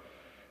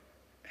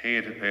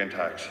 hated paying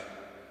tax.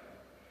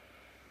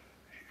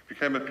 He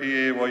became a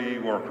PAYE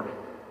worker.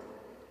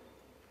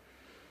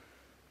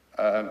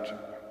 And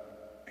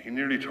he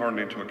nearly turned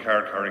into a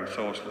card-carrying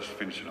socialist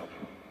finishing up.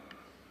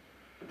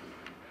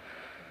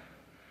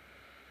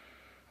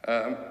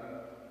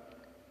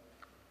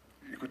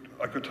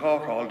 I could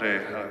talk all day.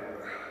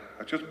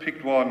 I just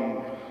picked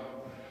one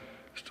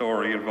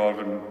story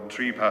involving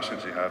 3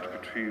 passions he had I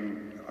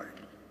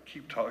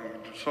keep talking,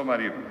 so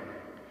many of them.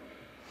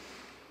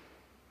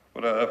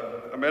 But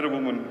I met a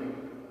woman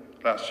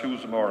last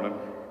Tuesday morning.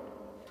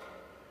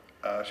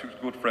 She was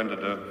a good friend of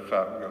the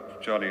family,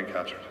 of Johnny and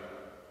Catherine.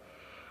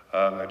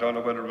 And I don't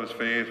know whether it was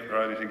fate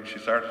or anything. She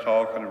started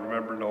talking and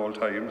remembering old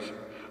times.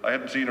 I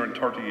hadn't seen her in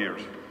 30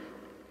 years.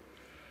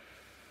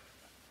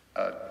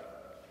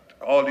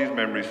 All these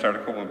memories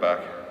started coming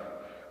back.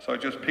 So I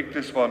just picked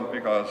this one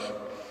because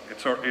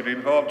it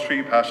involved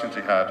 3 passions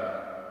he had.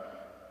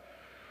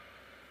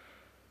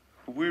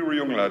 When we were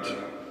young lads,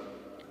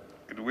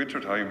 in the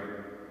winter time,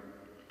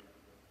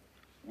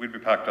 we'd be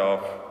packed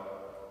off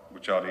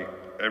with Johnny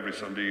every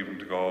Sunday evening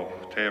to go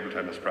table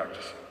tennis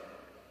practice.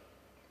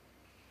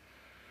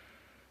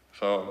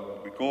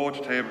 So we go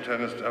to table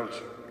tennis out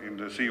in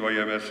the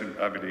CYMS in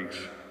Abbey Leagues.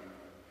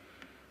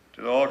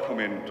 They'd all come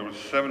in, there was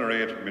 7 or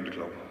 8 of them in the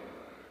club.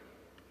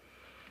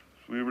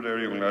 So we were there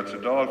young lads,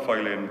 they'd all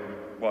file in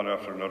one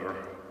after another.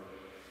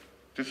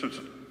 This was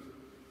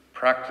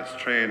practice,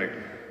 training.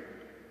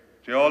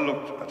 They all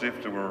looked as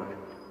if they were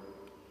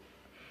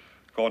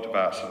going to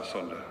mass on a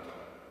Sunday.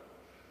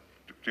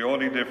 The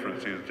only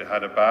difference is they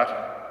had a bat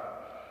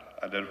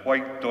and then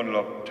white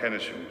Dunlop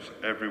tennis shoes,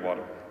 every one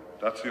of them.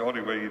 That's the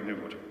only way you knew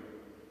it.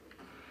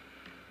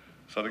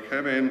 So they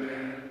came in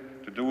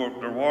to do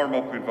their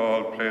warm-up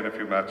involved playing a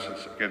few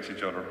matches against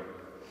each other.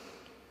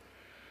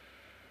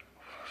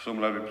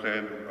 Some lad we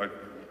playing, I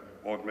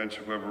won't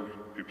mention whoever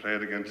we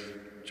played against,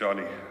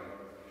 Johnny.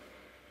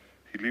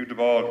 He'd leave the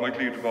ball, might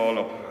leave the ball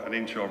up an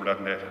inch over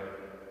that net.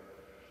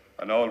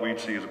 And all we'd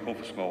see is a puff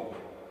of smoke.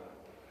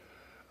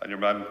 And your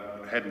man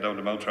heading down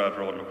the Mountrad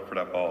Road looking for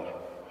that ball.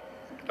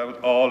 That was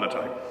all the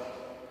time.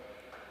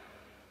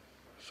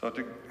 So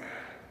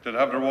they'd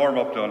have their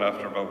warm-up done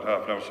after about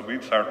half an hour, so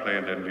we'd start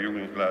playing then, the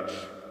young lads.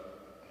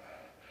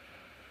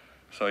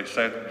 So he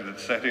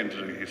set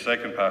into his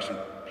second passion,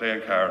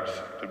 playing cards.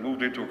 They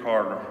moved into a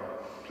corner,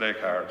 play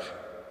cards.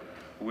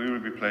 We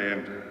would be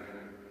playing.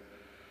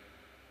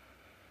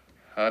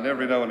 And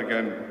every now and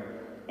again,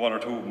 1 or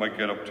 2 of them might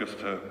get up just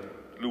to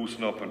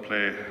loosen up and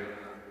play.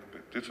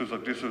 This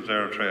was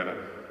their training.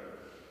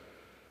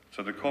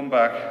 So they come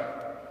back,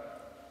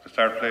 they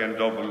start playing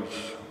doubles,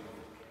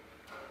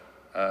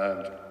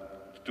 and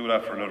do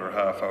that for another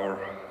half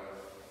hour.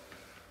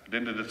 And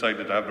then they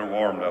decided to have their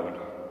warm down,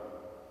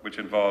 which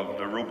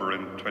involved a rubber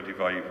in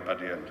 25 at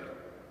the end.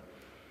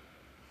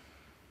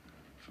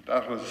 So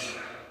that was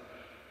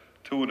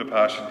 2 of the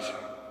passions.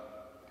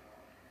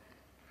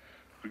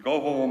 We'd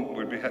go home,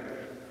 we'd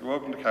go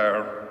out in the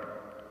car,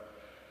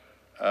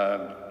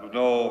 and there was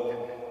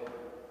no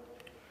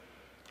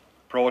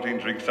protein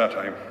drinks that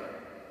time.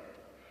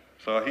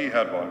 So he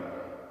had one.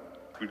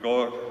 we'd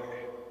go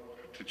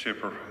to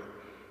Chipper,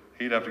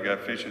 he'd have to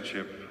get fish and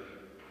chip.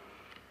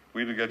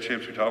 We'd get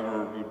chips, we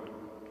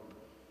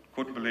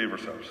couldn't believe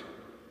ourselves.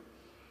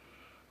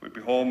 We'd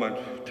be home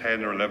at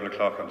 10 or 11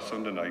 o'clock on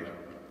Sunday night,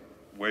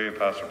 way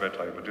past our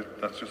bedtime,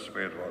 but that's just the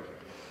way it was.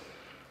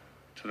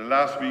 To the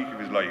last week of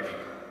his life,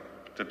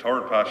 the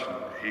third passion,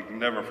 he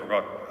never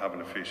forgot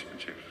having a fish and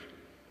chips.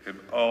 It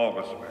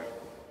always went.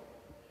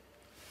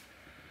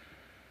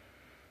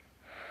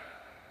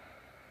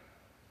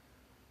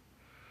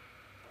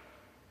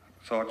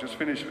 So I'll just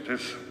finish with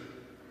this.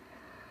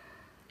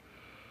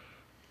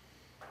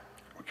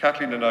 When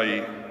Kathleen and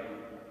I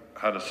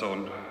had a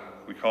son,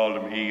 we called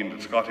him Ian,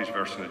 the Scottish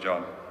version of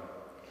John.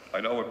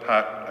 I know when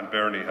Pat and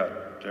Bernie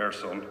had their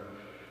son,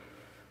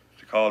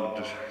 they called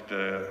him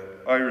the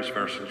Irish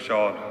version,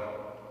 Sean.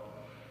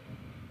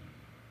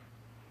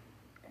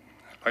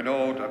 I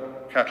know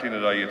that Kathleen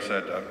and I had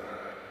said that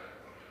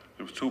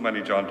there was too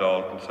many John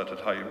Daltons at the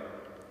time.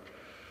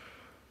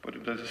 But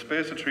in the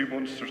space of 3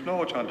 months, there's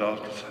no John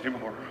Daltons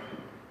anymore.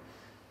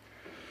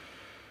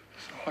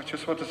 So I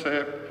just want to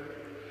say,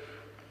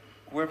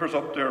 whoever's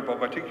up there,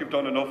 Bob, I think you've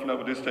done enough now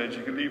at this stage,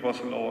 you can leave us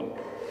alone.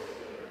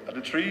 And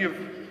the three of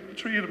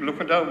them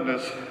looking down on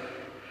this,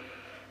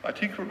 I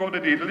think we're going to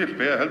need a little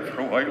bit of help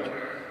for a while.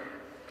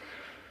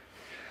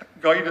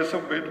 Guide us a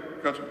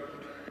bit, because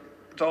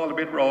it's all a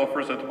bit raw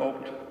for us at the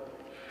moment.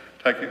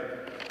 Thank you.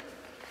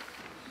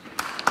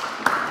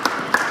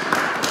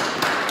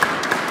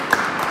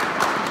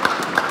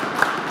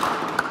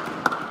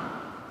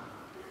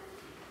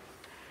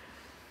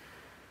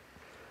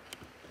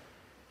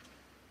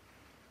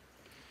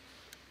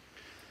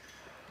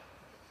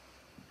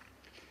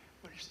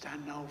 We'll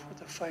stand now for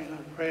the final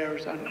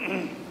prayers, and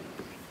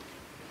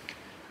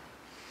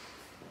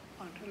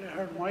until I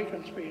heard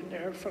Michael's being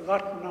there,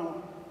 forgotten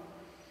now.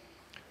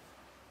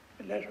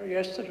 A letter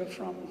yesterday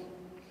from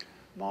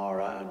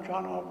Maura and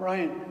John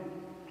O'Brien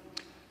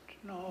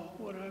to know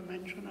what I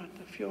mentioned at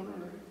the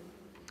funeral.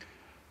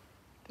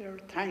 Their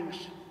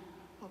thanks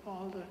of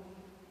all the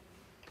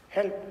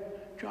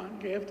help John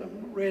gave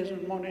them,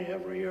 raising money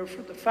every year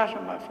for the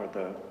Fatima, for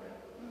the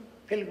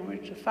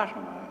pilgrimage to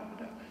Fatima.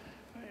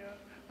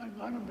 I'm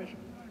gone a bit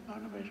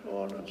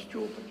old and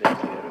stupid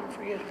lately. I don't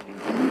forget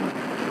things.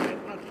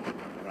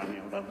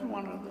 That's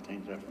one of the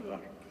things I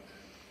forgot.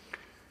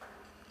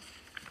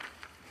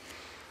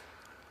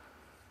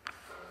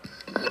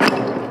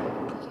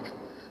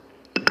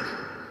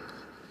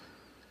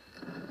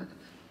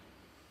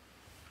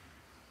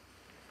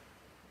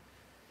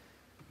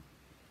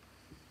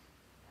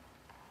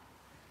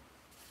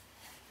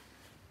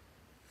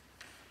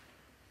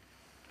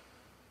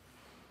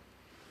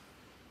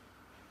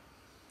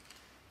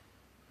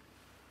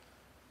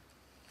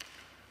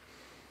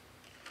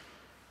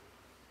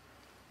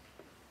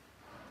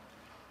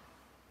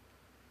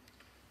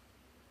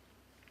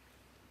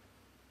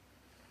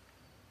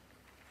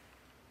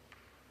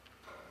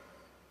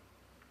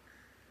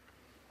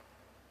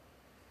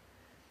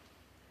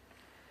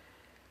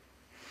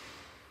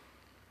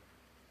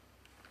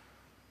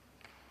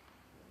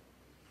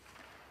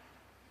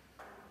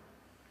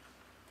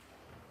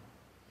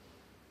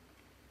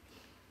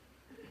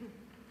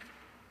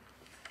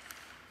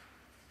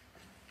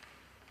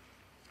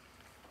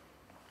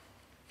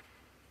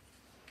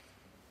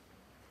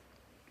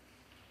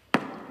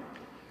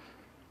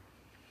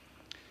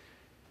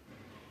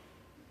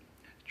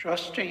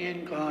 Trusting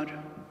in God,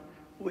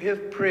 we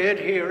have prayed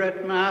here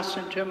at Mass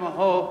in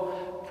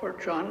Timahoe for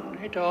John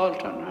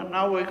Dalton, and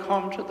now we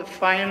come to the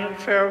final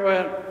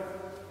farewell.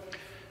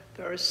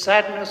 There is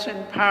sadness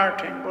in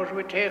parting, but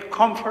we take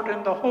comfort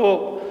in the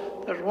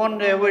hope that one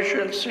day we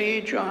shall see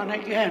John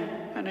again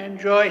and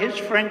enjoy his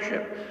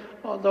friendship.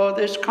 Although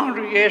this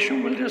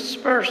congregation will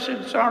disperse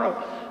in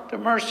sorrow, the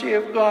mercy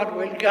of God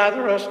will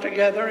gather us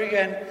together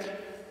again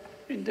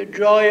in the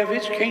joy of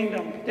his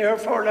kingdom.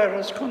 Therefore, let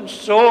us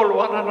console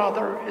one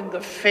another in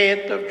the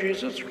faith of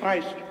Jesus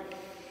Christ.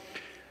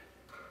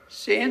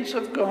 Saints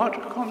of God,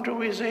 come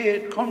to his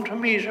aid, come to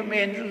meet him,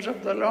 angels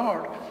of the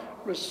Lord.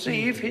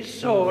 Receive his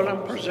soul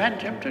and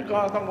present him to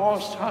God the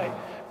Most High.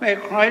 May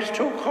Christ,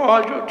 who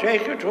called you,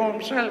 take you to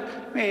himself.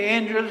 May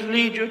angels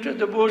lead you to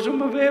the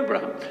bosom of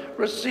Abraham.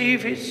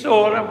 Receive his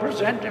soul and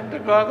present him to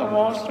God the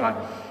Most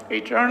High.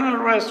 Eternal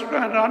rest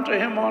grant unto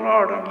him, O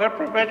Lord, and let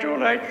perpetual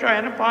light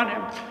shine upon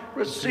him.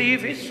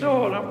 Receive his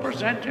soul and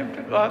present him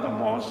to God the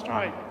Most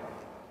High.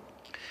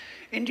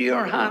 Into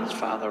your hands,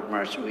 Father of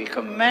mercy, we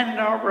commend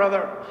our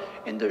brother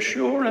in the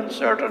sure and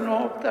certain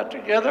hope that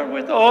together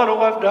with all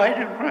who have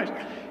died in Christ,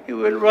 he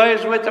will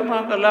rise with them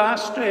on the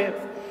last day.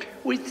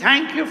 We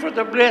thank you for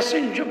the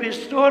blessings you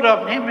bestowed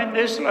on him in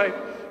this life.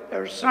 They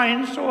are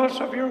signs to us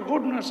of your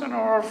goodness and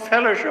our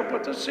fellowship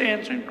with the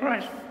saints in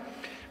Christ.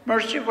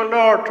 Merciful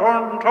Lord,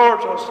 turn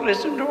towards us,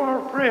 listen to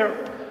our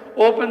prayer.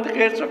 Open the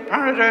gates of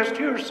paradise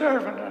to your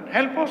servant and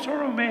help us to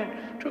remain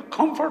to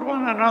comfort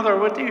one another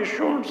with the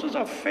assurances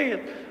of faith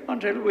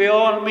until we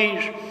all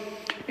meet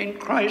in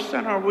Christ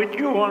and are with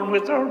you and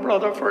with our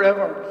brother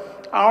forever.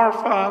 Our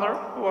Father,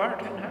 who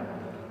art in heaven,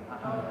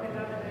 hallowed be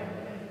thy name.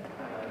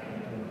 Thy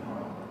kingdom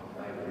come.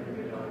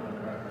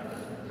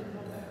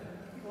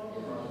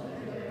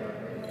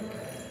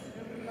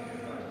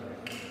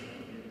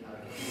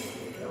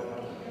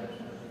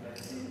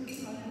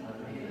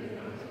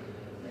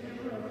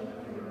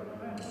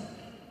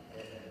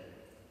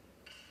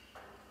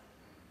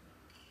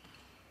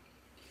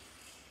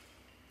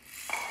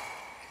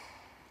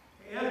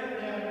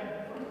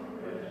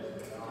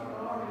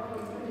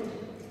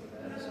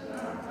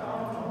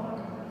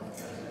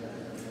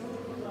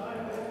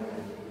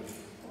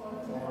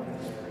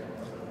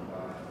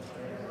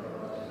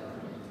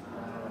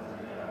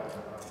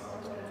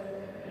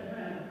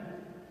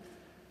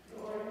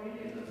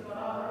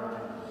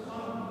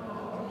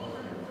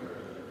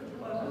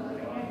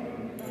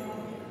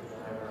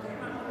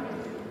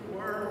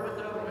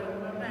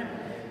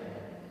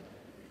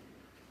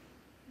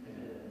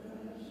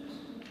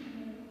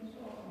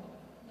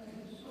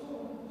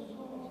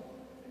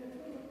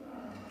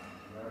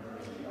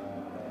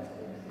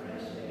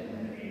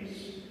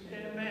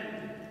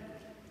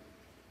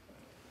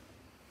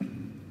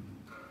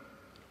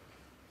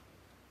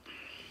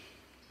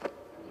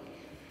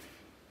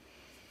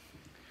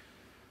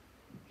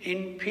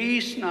 In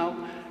peace now,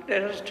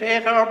 let us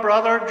take our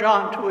brother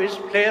John to his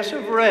place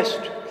of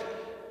rest.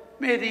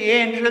 May the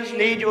angels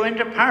lead you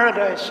into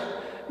paradise.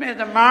 May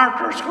the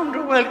martyrs come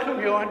to welcome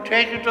you and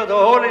take you to the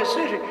holy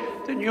city,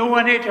 the new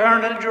and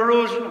eternal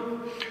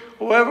Jerusalem.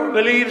 Whoever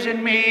believes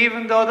in me,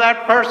 even though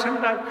that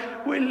person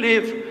that will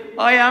live,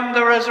 I am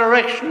the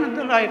resurrection and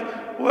the life.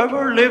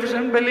 Whoever lives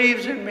and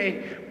believes in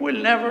me will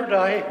never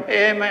die.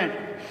 Amen.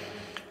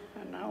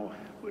 And now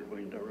we'll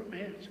bring the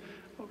remains.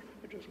 Oh,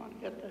 I just want to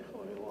get the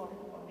holy water.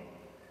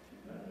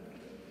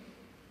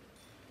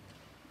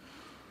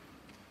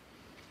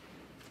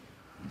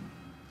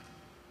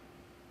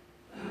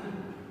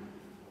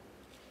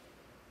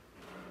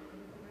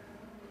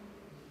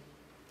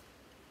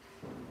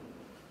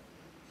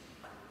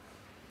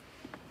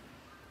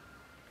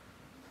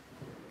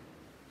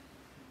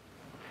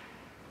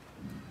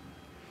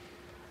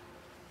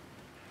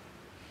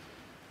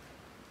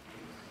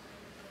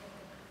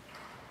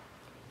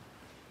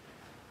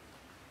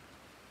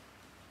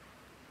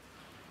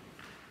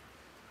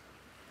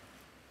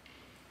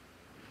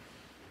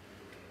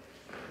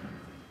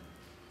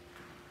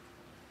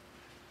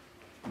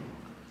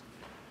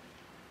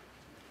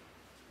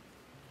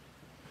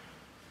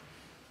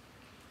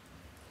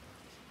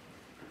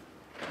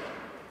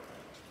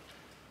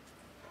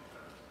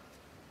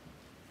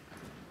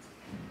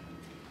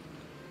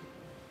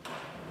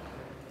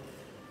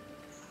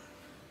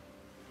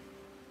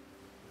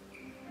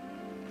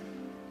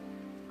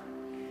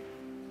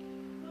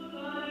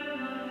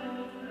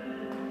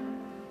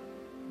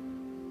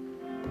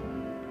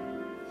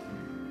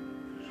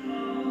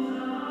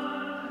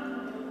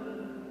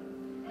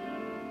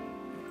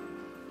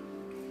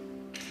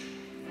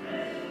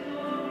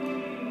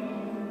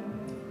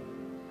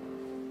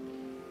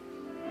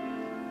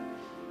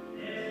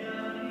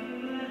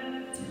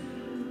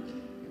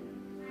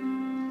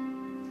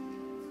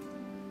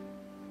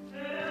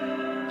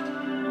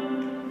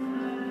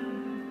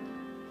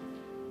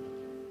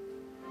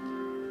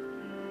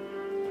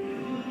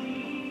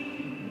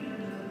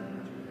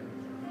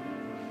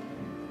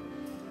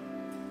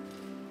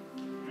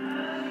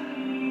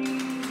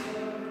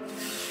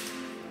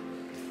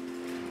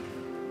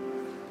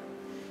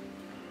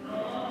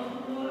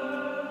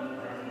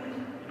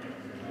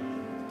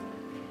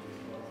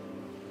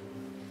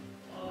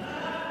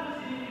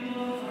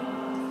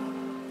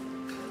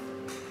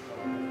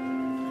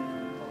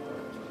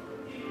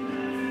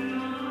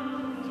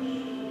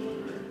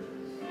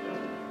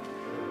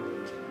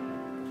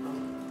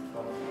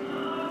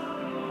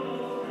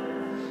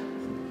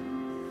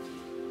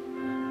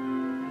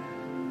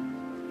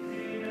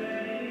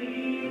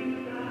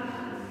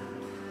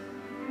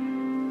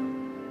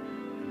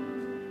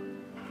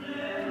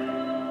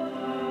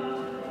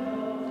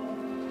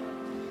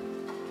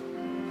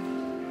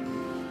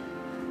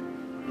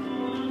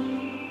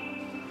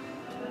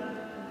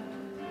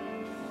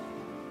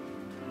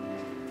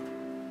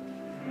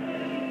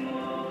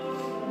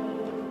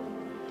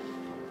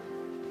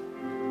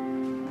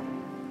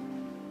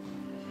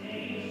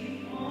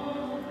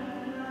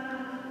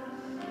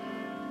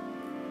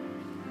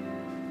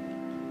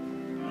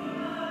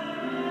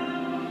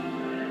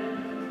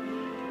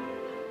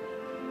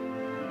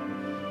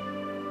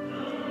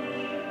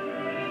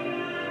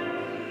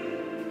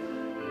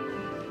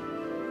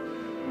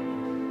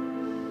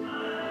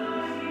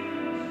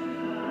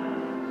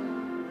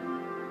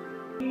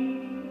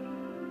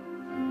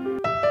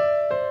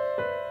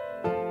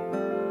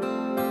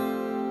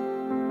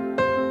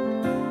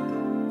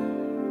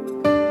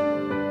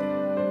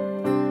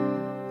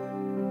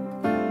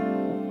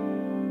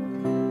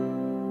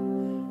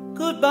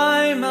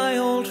 Goodbye, my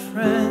old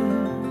friend.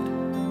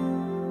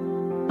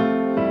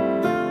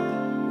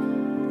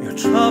 Your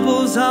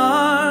troubles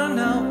are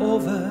now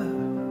over.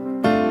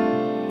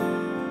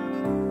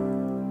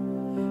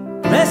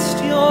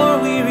 Rest your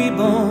weary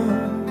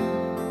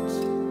bones.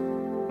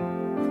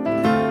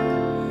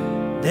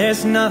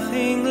 There's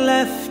nothing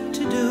left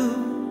to do.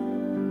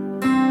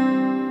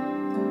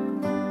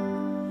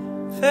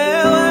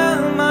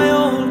 Farewell, my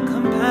old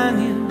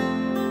companion.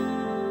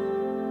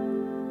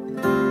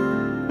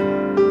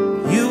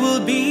 You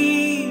will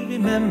be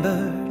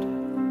remembered.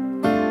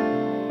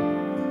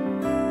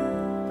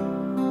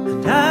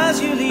 And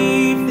as you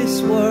leave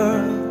this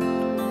world,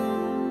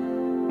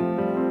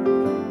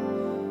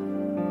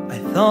 I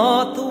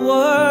thought the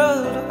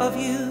world of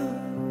you.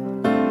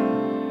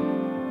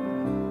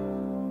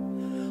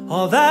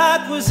 All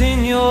that was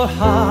in your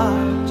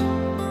heart,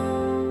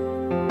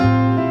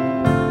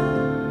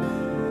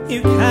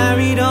 you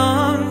carried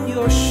on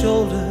your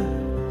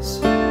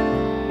shoulders.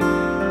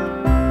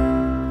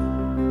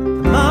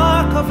 The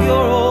mark of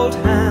your old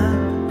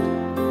hand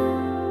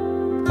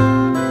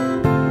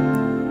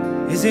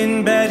is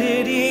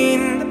embedded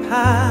in the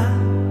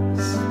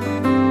past.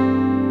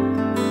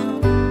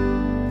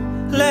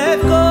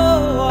 Let go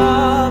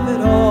of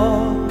it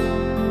all.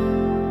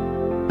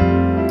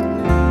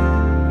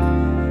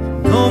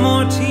 No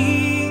more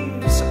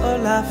tears or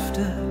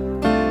laughter.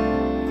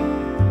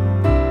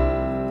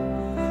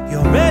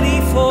 You're ready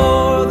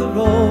for the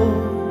road.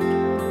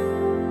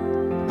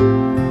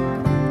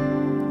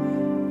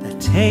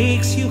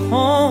 takes you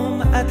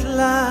home at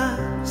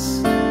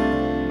last.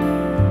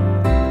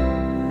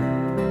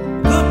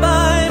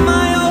 Goodbye,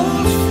 my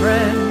old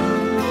friend.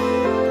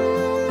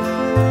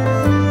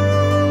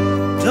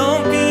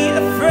 Don't be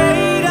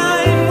afraid,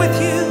 I'm with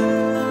you.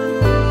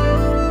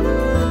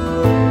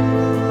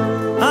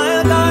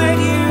 I'll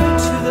guide you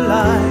to the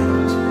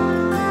light.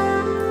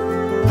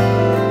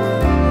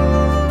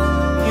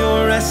 Your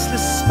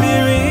restless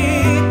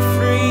spirit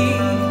free,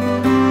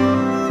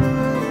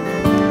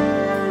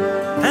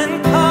 and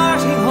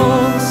parting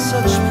holds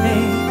such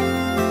pain.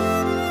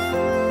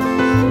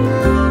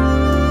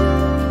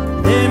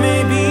 There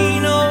may be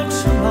no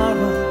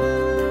tomorrow.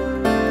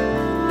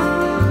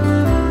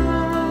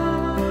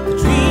 The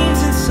dreams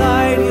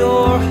inside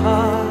your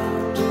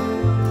heart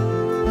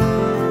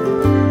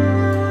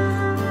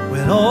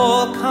will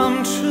all come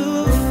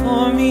true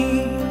for me.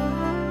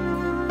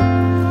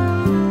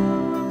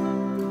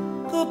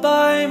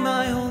 Goodbye,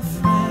 my old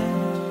friend.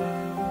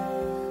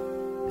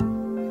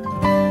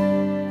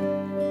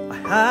 I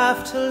have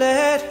to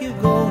let you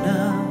go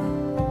now.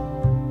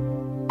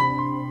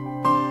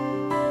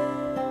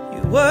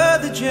 You were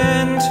the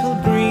gentle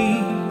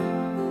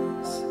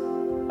breeze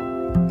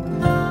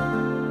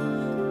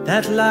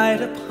that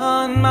light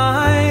upon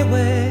my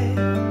way.